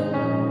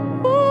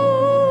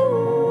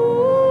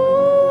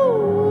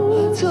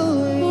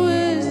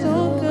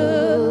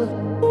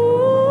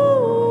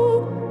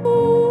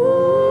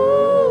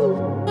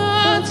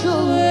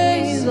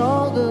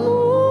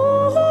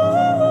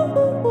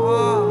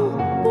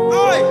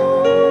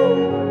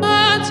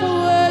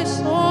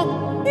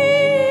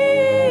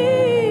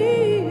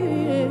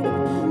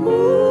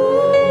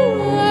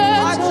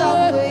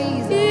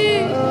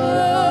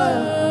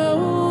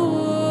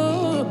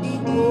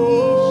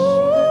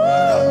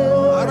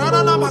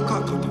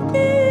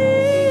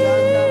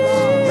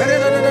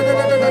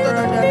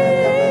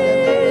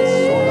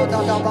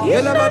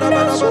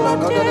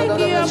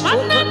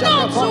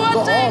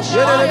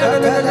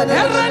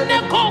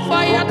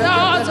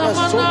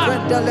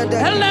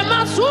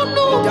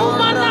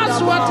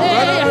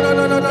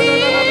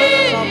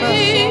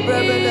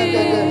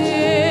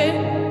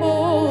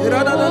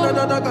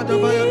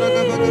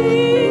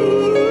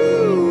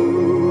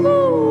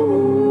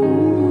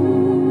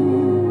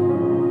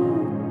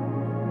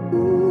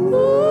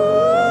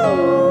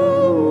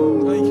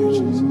 Thank you,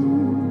 Jesus.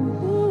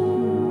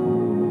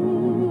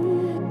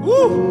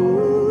 Woo!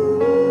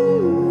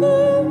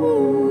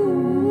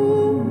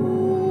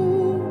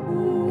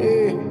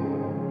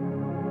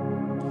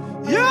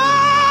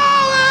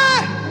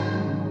 Yahweh,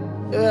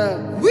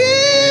 we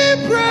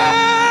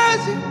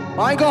praise you.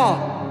 My God.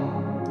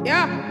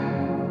 Yeah.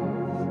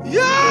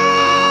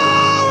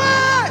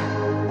 Yahweh,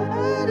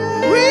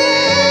 we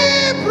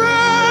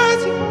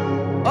praise you.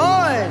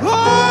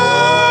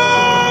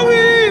 Oh,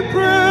 we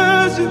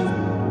praise you.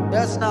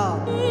 Yes,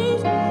 now.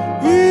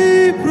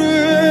 We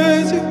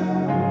praise you.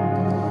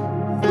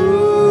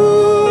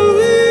 Ooh,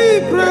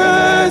 we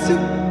praise you.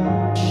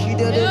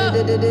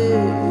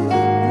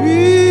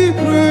 We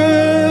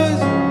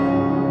praise you.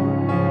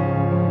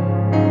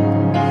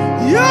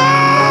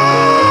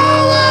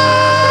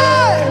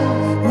 Yahweh,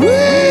 we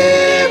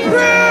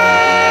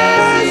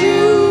praise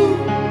you.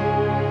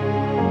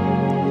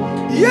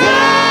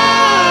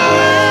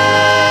 Yahweh,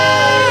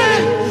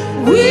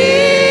 we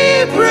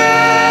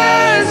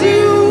praise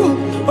you.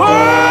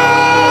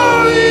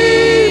 Oh, we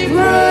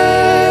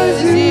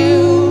praise you.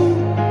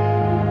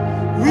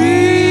 We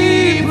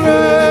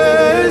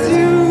praise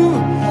you.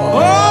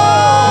 Oh,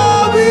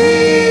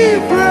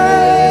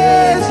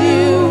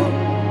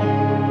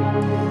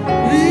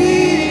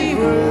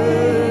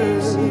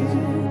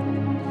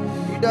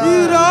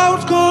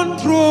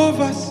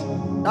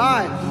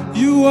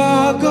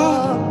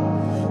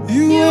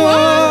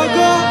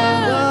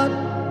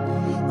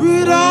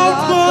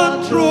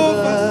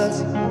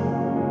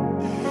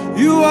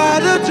 You are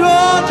the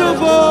judge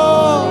of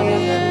all,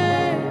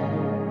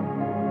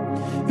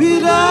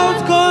 without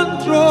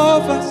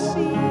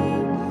controversy.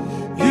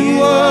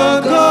 You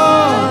are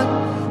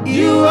God,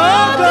 you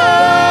are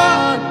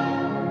God,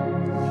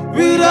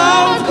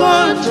 without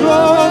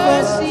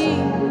controversy.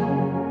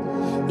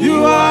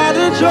 You are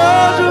the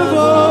judge of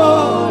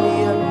all.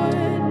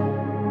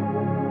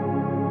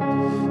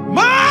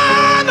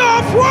 Man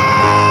of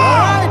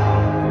war,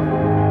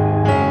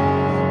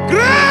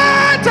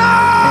 great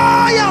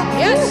I am.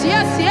 Yes,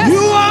 yes, yes.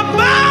 You are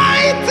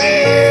mighty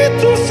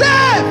to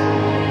save.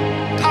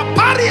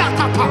 Kaparia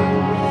kapa.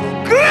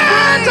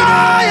 Great I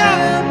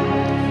am.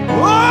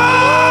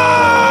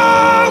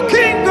 Oh,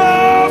 King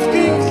of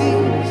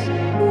kings.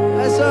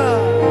 Yes, sir.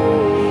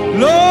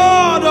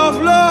 Lord of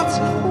lords.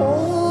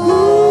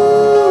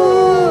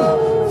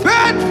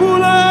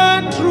 Faithful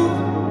and true.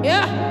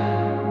 Yeah.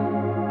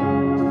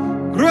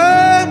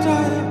 Great I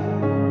am.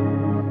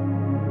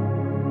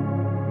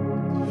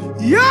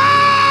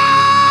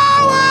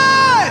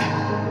 Yahweh,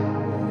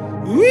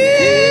 we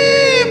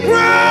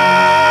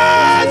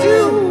praise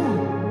you.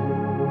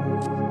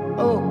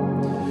 Oh.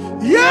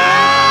 Yahweh,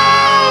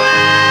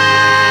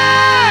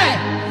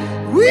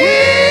 we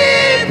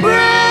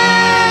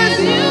praise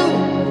you.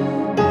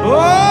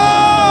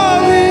 Oh,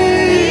 we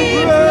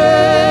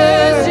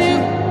praise you.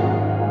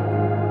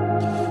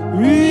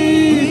 We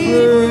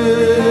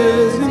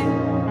praise you.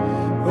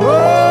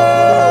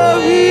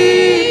 Oh, we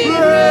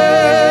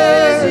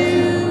praise you.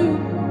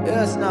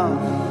 Yes, now.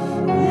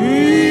 We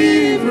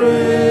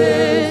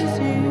praise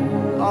you.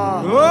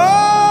 Ah.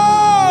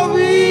 Oh,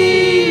 we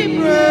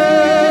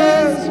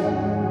praise you.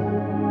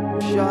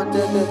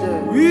 Shandedede.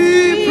 We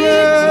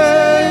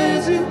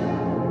praise you.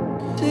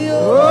 Oh,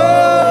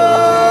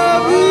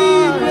 we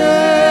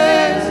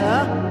praise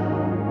you.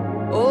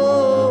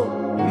 Oh.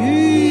 We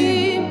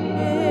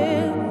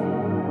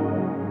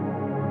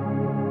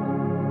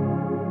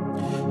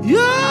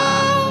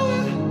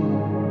Yahweh,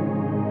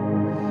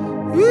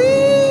 we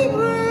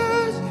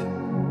praise you.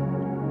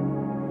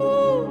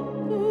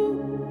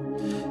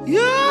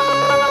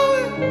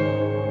 Yahweh,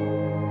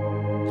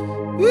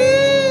 we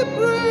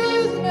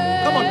praise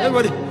you. Come on,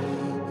 everybody.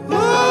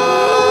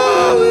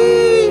 Oh, we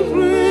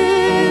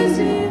praise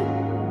you.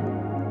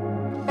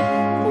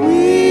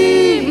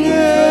 We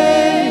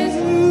praise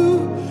you.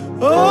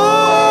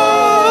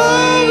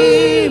 Oh,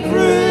 we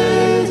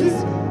praise you.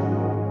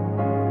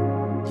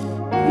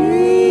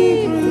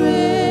 We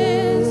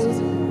praise you.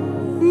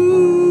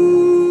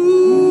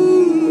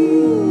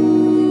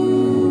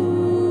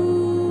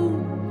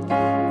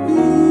 We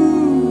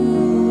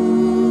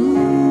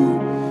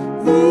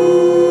praise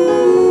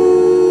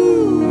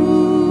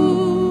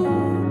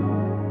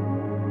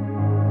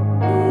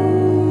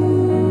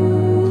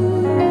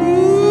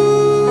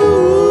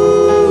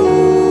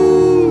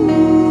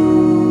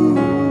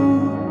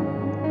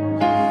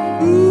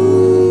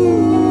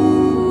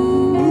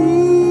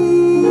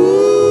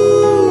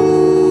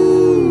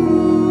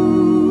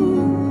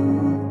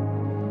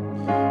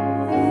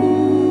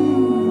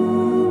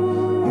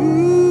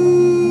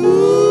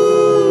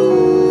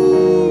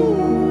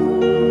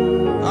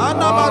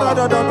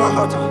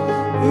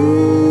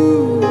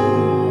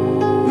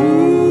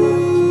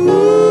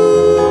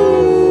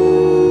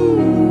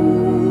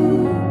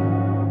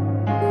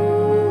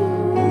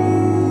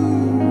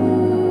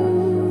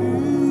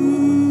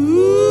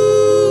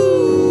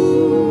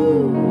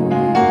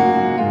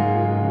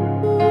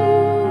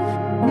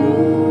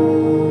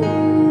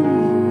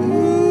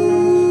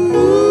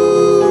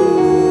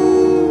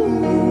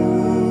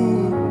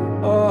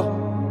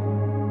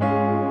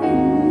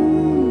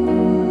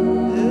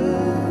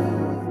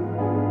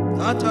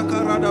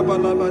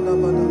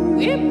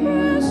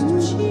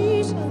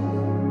Jesus.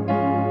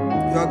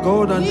 You are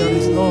God and there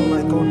is none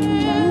like unto you.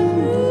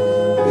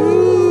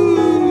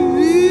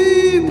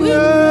 We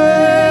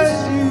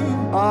praise you.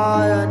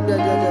 Ah, and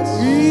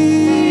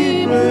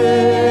We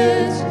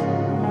praise you.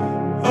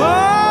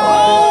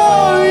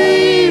 Oh,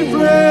 we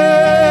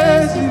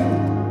praise you.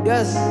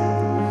 yes.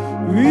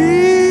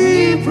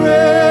 We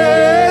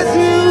praise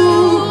you.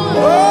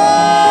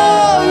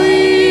 Oh,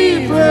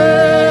 we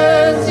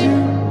praise you.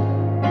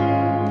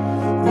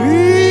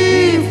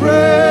 We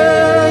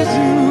praise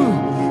you.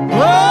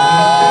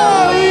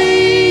 Oh,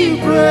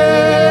 we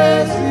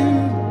praise you.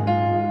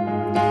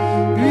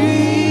 We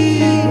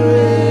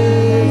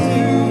praise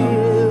you.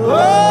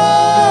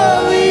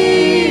 Oh, we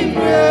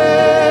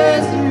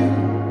praise you.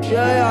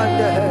 Share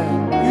and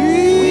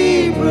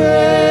We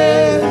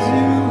praise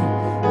you.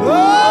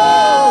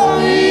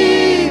 Oh, we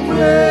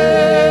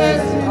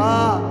praise you.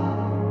 ah.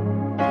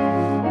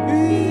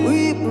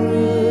 We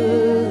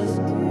praise.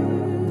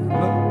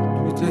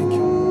 Lord, we thank you.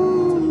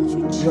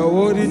 You are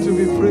worthy to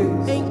be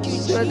praised. Thank you, You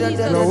are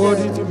Jesus.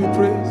 worthy to be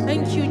praised.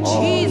 Thank you,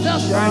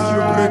 Jesus. Thank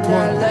you, great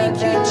one. Thank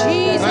you, Thank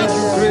Jesus.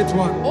 you, great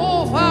one.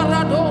 Oh,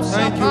 Varados.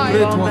 Thank you,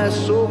 great one.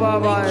 Thank you,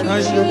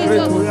 Thank you,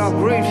 great Jesus. We one. are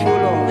grateful,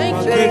 Lord. Thank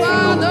you, Thank you,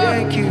 Father.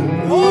 thank you.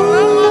 Oh,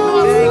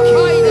 Ramano Thank you,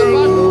 Sapai, the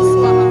Vados.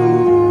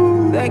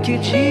 Thank you,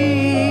 Jesus.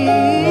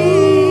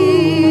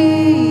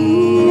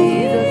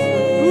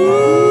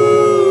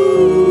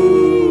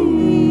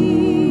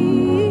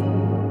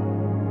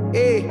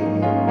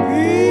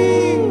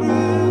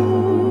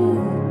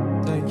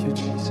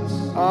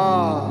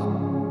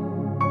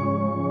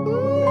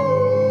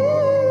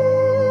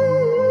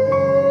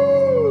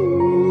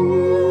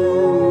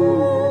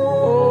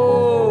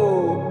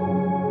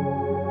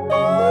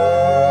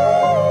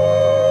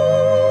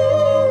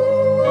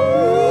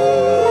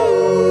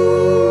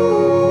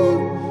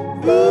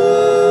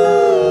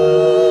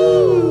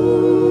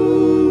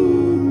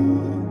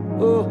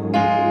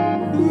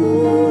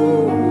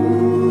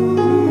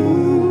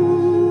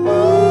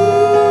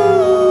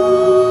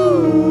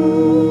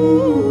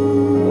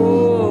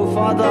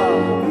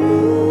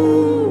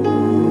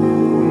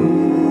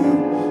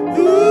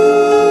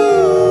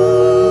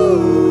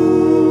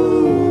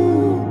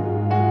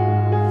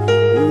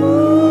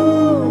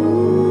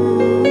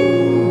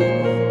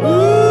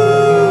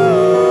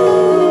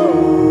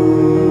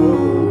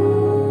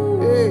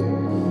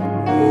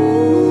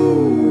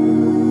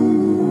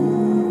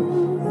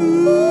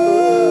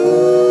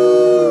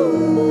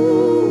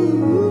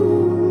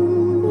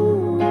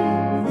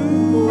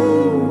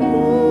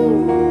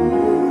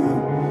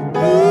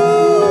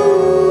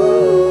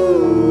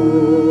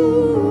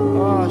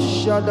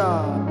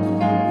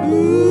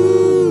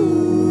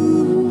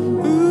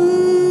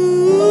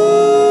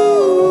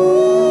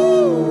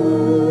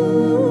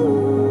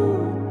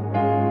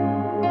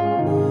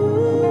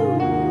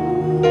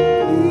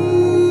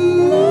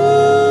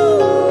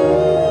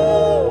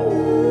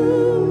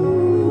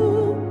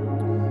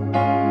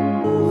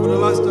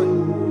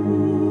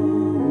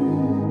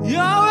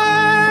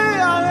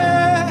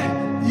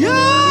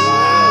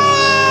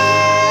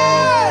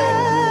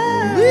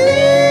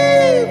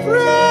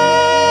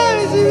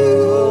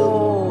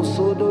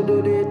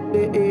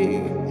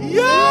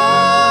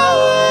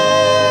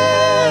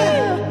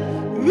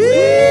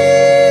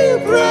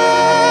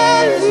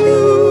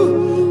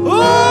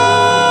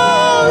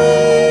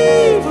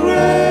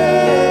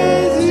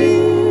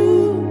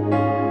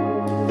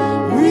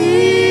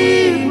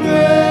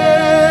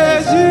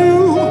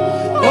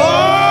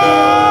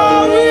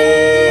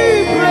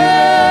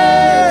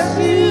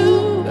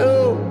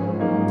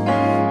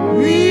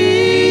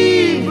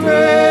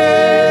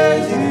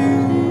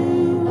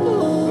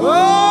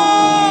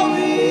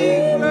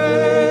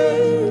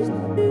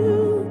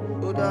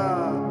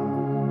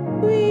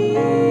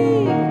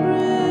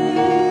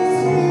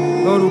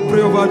 Lord, we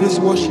pray over this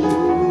worship.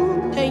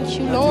 Thank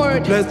you,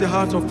 Lord. Bless the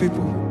hearts of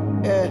people.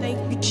 Thank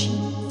you,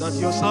 Jesus. That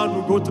your sound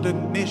will go to the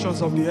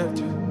nations of the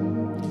earth.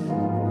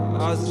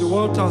 As the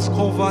waters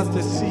covers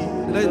the sea,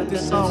 let the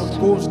sound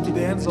go to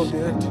the ends of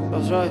the earth.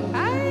 That's right.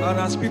 And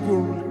as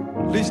people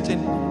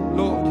listen,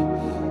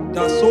 Lord,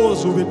 their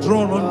souls will be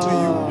drawn unto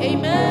you.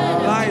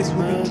 Amen. Lives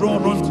will be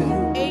drawn unto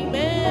you.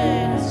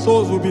 Amen.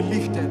 Souls will be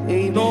lifted.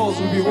 Amen. Doors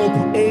will be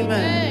opened.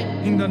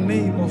 Amen. In the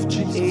name of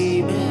Jesus.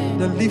 Amen.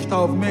 The lifter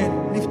of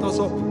men, lift us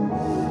up.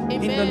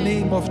 In the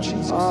name of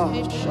Jesus.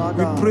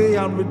 We pray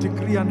and we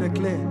decree and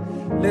declare,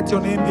 let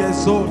your name be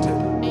exalted.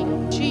 Thank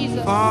you,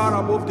 Jesus.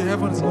 Far above the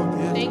heavens of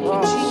the earth. Thank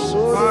you, Jesus.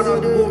 Far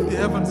above the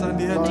heavens and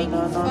the earth. Thank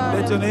you,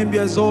 Father. Let your name be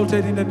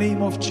exalted in the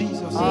name of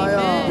Jesus.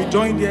 Amen. We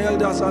join the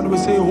elders and we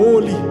say,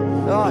 holy,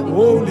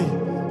 holy,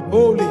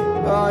 holy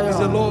is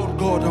the Lord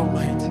God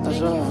Almighty.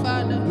 Thank you,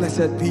 Father.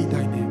 Blessed be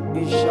thy name.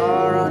 Thank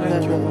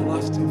you,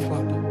 everlasting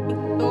Father.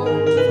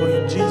 Lord. For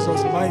in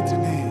Jesus' mighty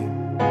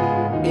name,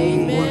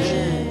 we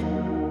worship.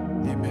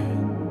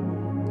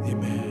 Amen. Amen.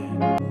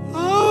 Amen.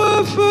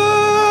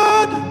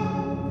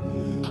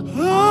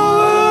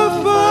 Our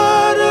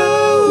Father,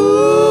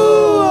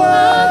 who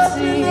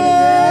art in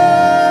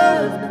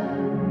heaven,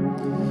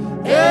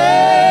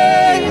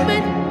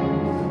 Amen.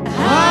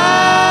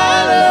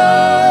 hallowed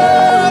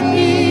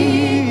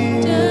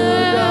be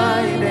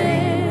thy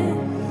name.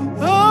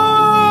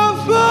 Our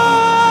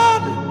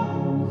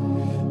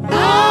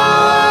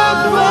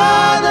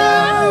Father,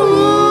 who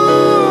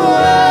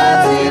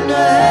art in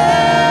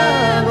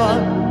heaven,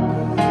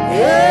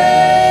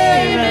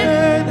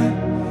 amen.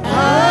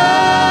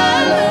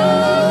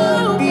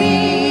 Hallowed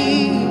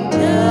be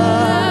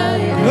thy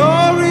name.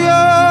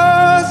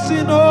 Glorious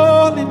in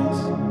holiness,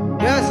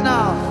 Yes,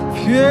 now.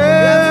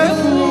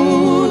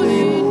 fearful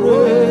in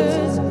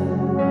praise,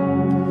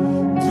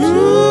 doing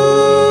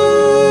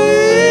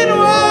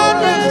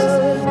wonders.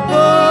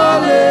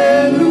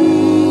 Hallelujah.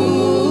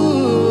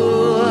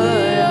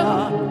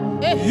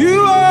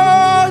 You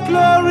are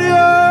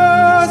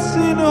glorious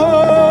in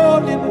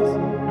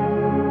holiness,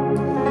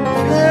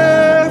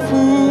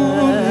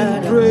 fearful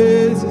in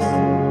praises,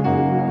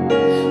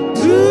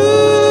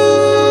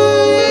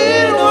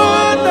 doing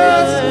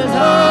wonders.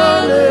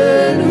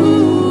 Hallelujah.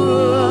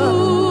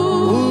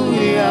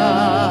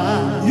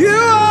 You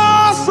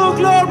are so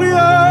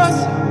glorious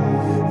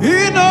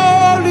in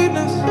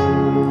holiness,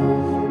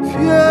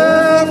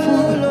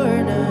 fearful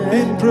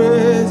in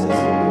praises.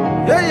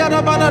 Yeah, yeah,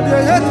 the man of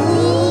the head. Doing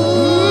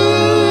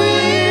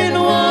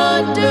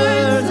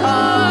wonders.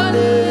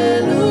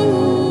 Hallelujah.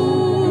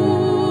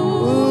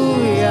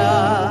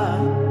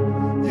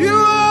 You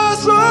are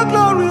so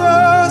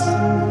glorious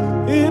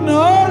in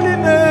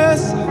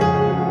holiness,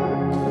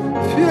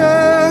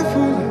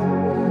 fearful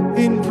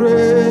in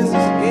praises.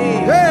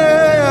 Yeah,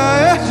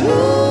 yeah. Doing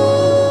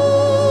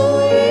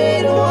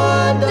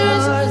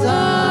wonders.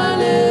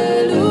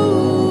 Hallelujah.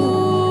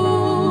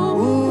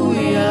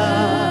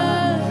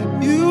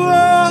 You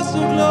are so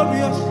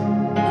glorious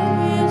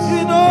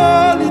in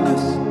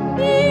holiness,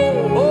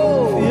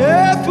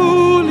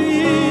 fearful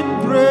in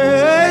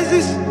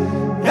praises.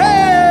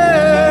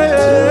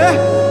 Yeah.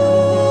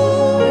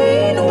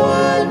 Doing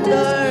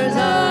wonders.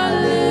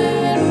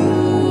 Hallelujah.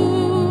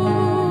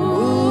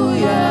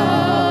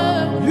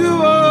 You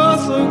are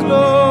so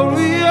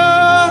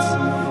glorious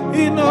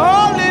in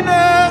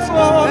holiness.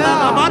 Oh,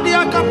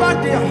 Namadia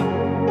Kapadia.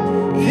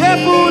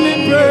 Fearful in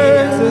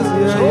praises.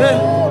 Yeah, yeah.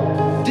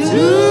 Doing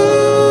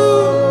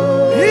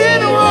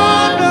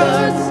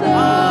wonders.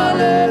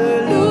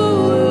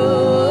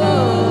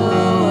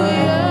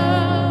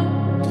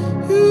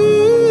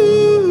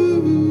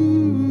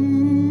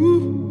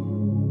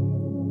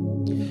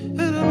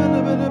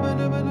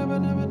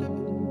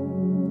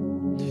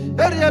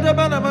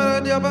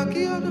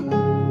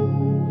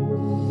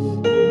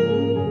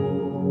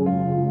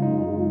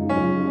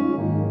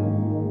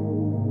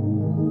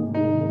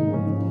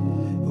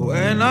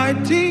 When I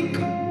think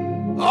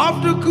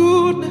of the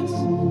goodness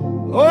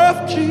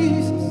of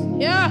Jesus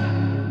Yeah.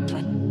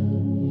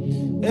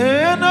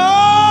 and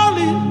all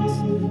He's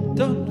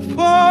done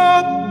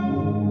for me,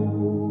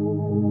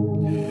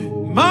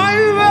 my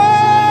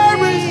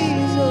very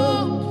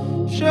soul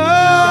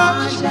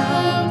shall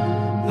shout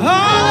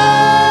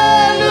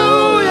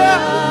hallelujah.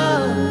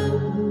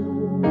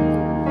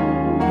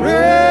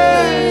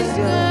 Praise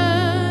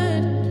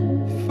God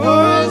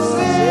for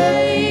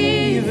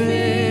saving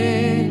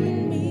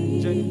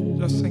me.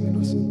 Just sing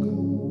it, sing it.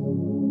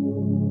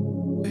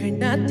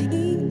 When I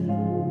think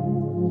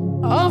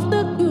of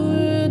the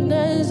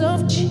goodness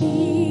of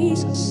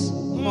Jesus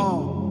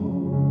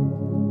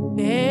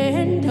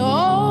and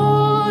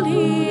all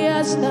He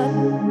has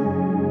done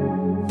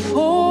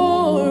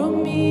for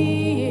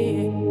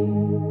me,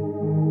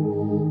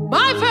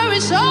 my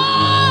very soul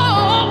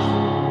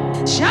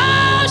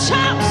shall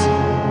shout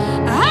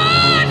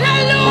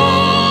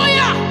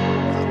hallelujah.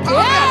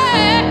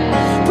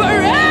 Yeah.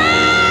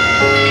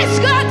 Praise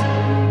God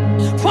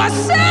for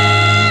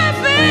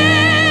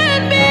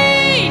saving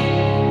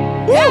me.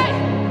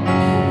 Yeah.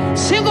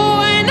 Sing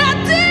when I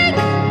think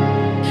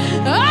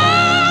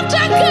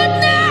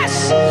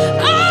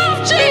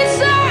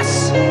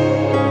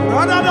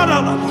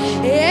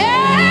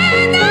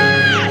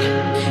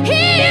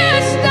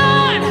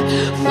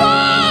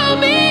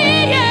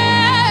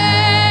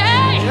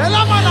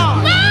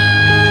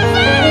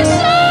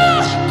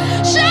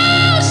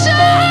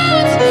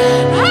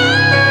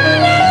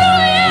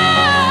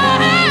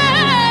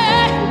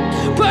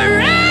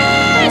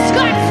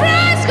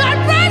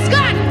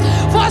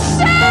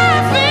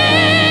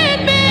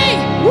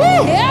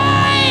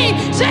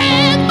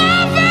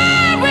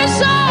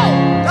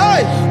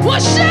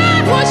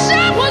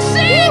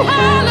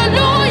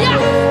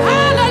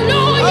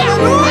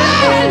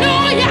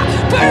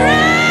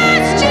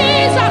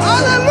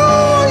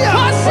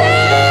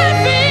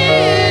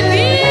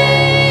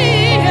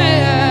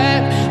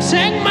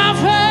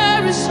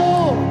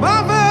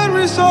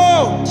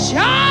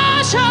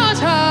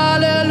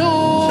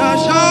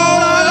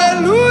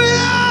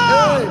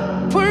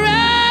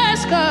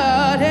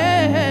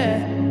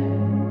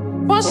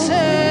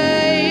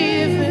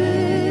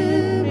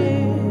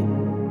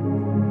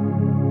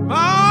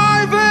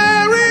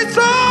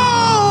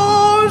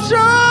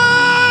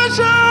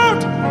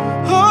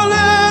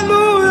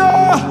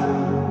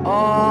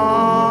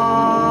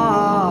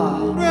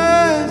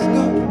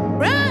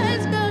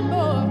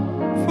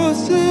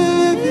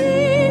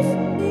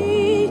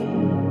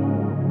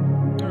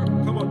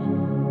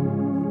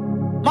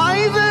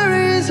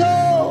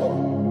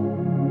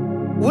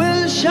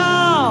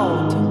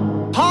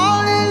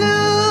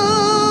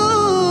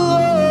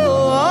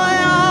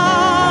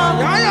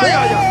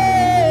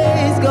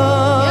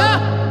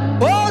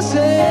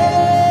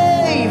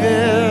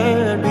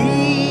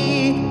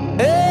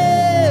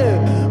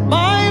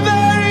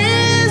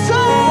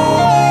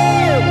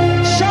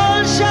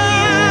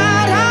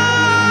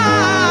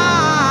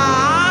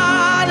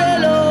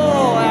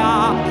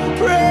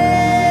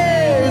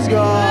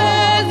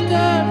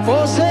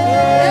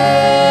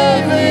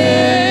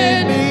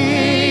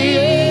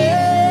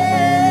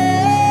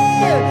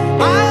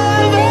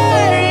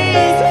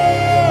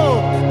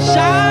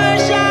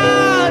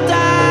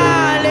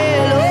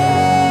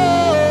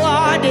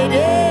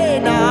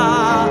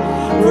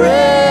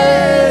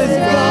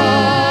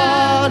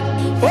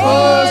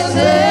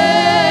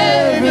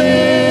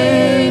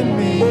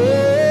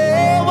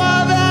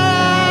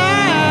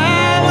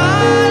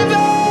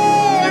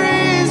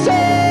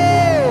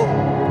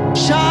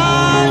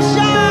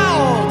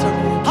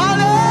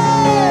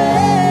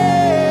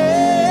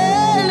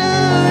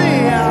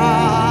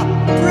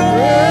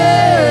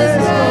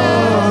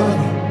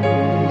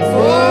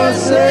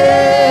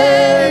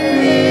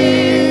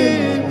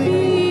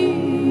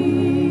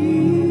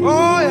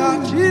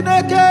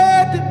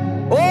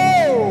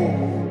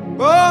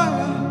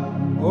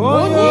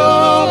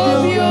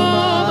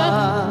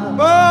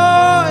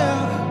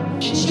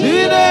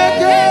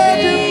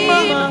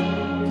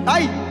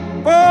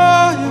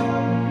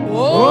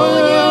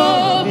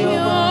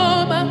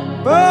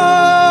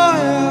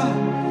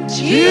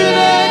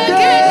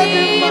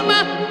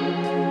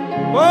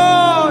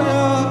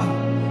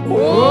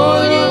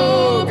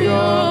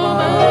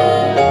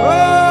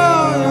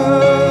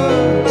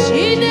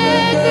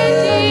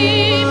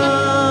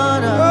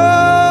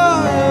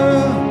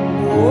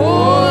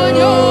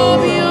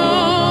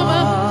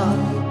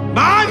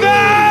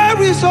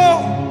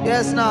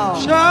Yes, now.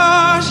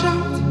 Shout.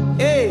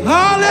 Hey.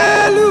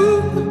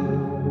 Hallelujah.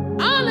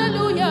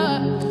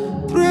 Hallelujah.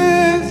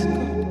 Praise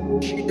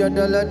God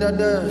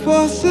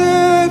for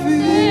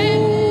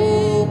saving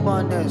Oh,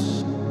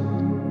 madness.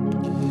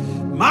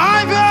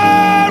 my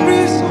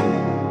very soul.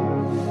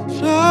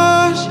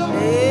 Shout.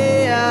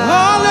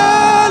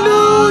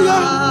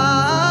 Hallelujah.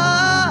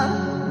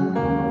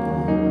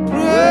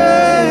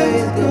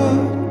 Praise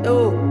God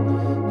Oh.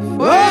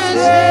 for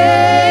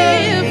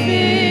saving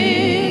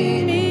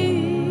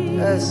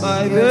Yes.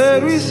 my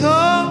very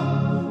soul.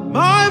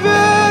 My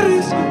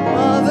very soul.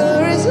 My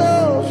very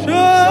soul.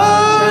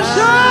 Shout,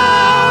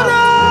 shout,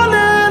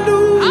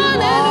 hallelujah.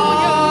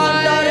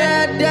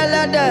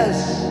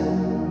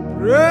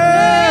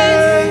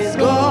 Praise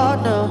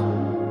God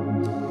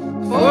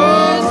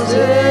for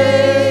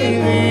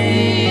saving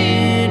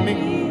me.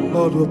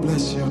 Lord, we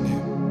bless your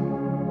name.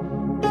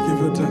 We give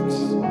you thanks.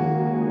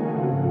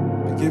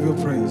 We give you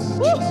praise,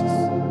 Jesus.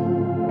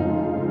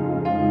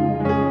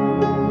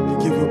 We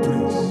give you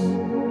praise.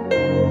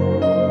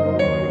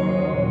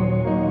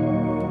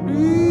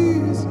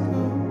 Praise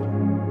God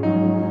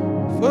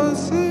for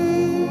saving.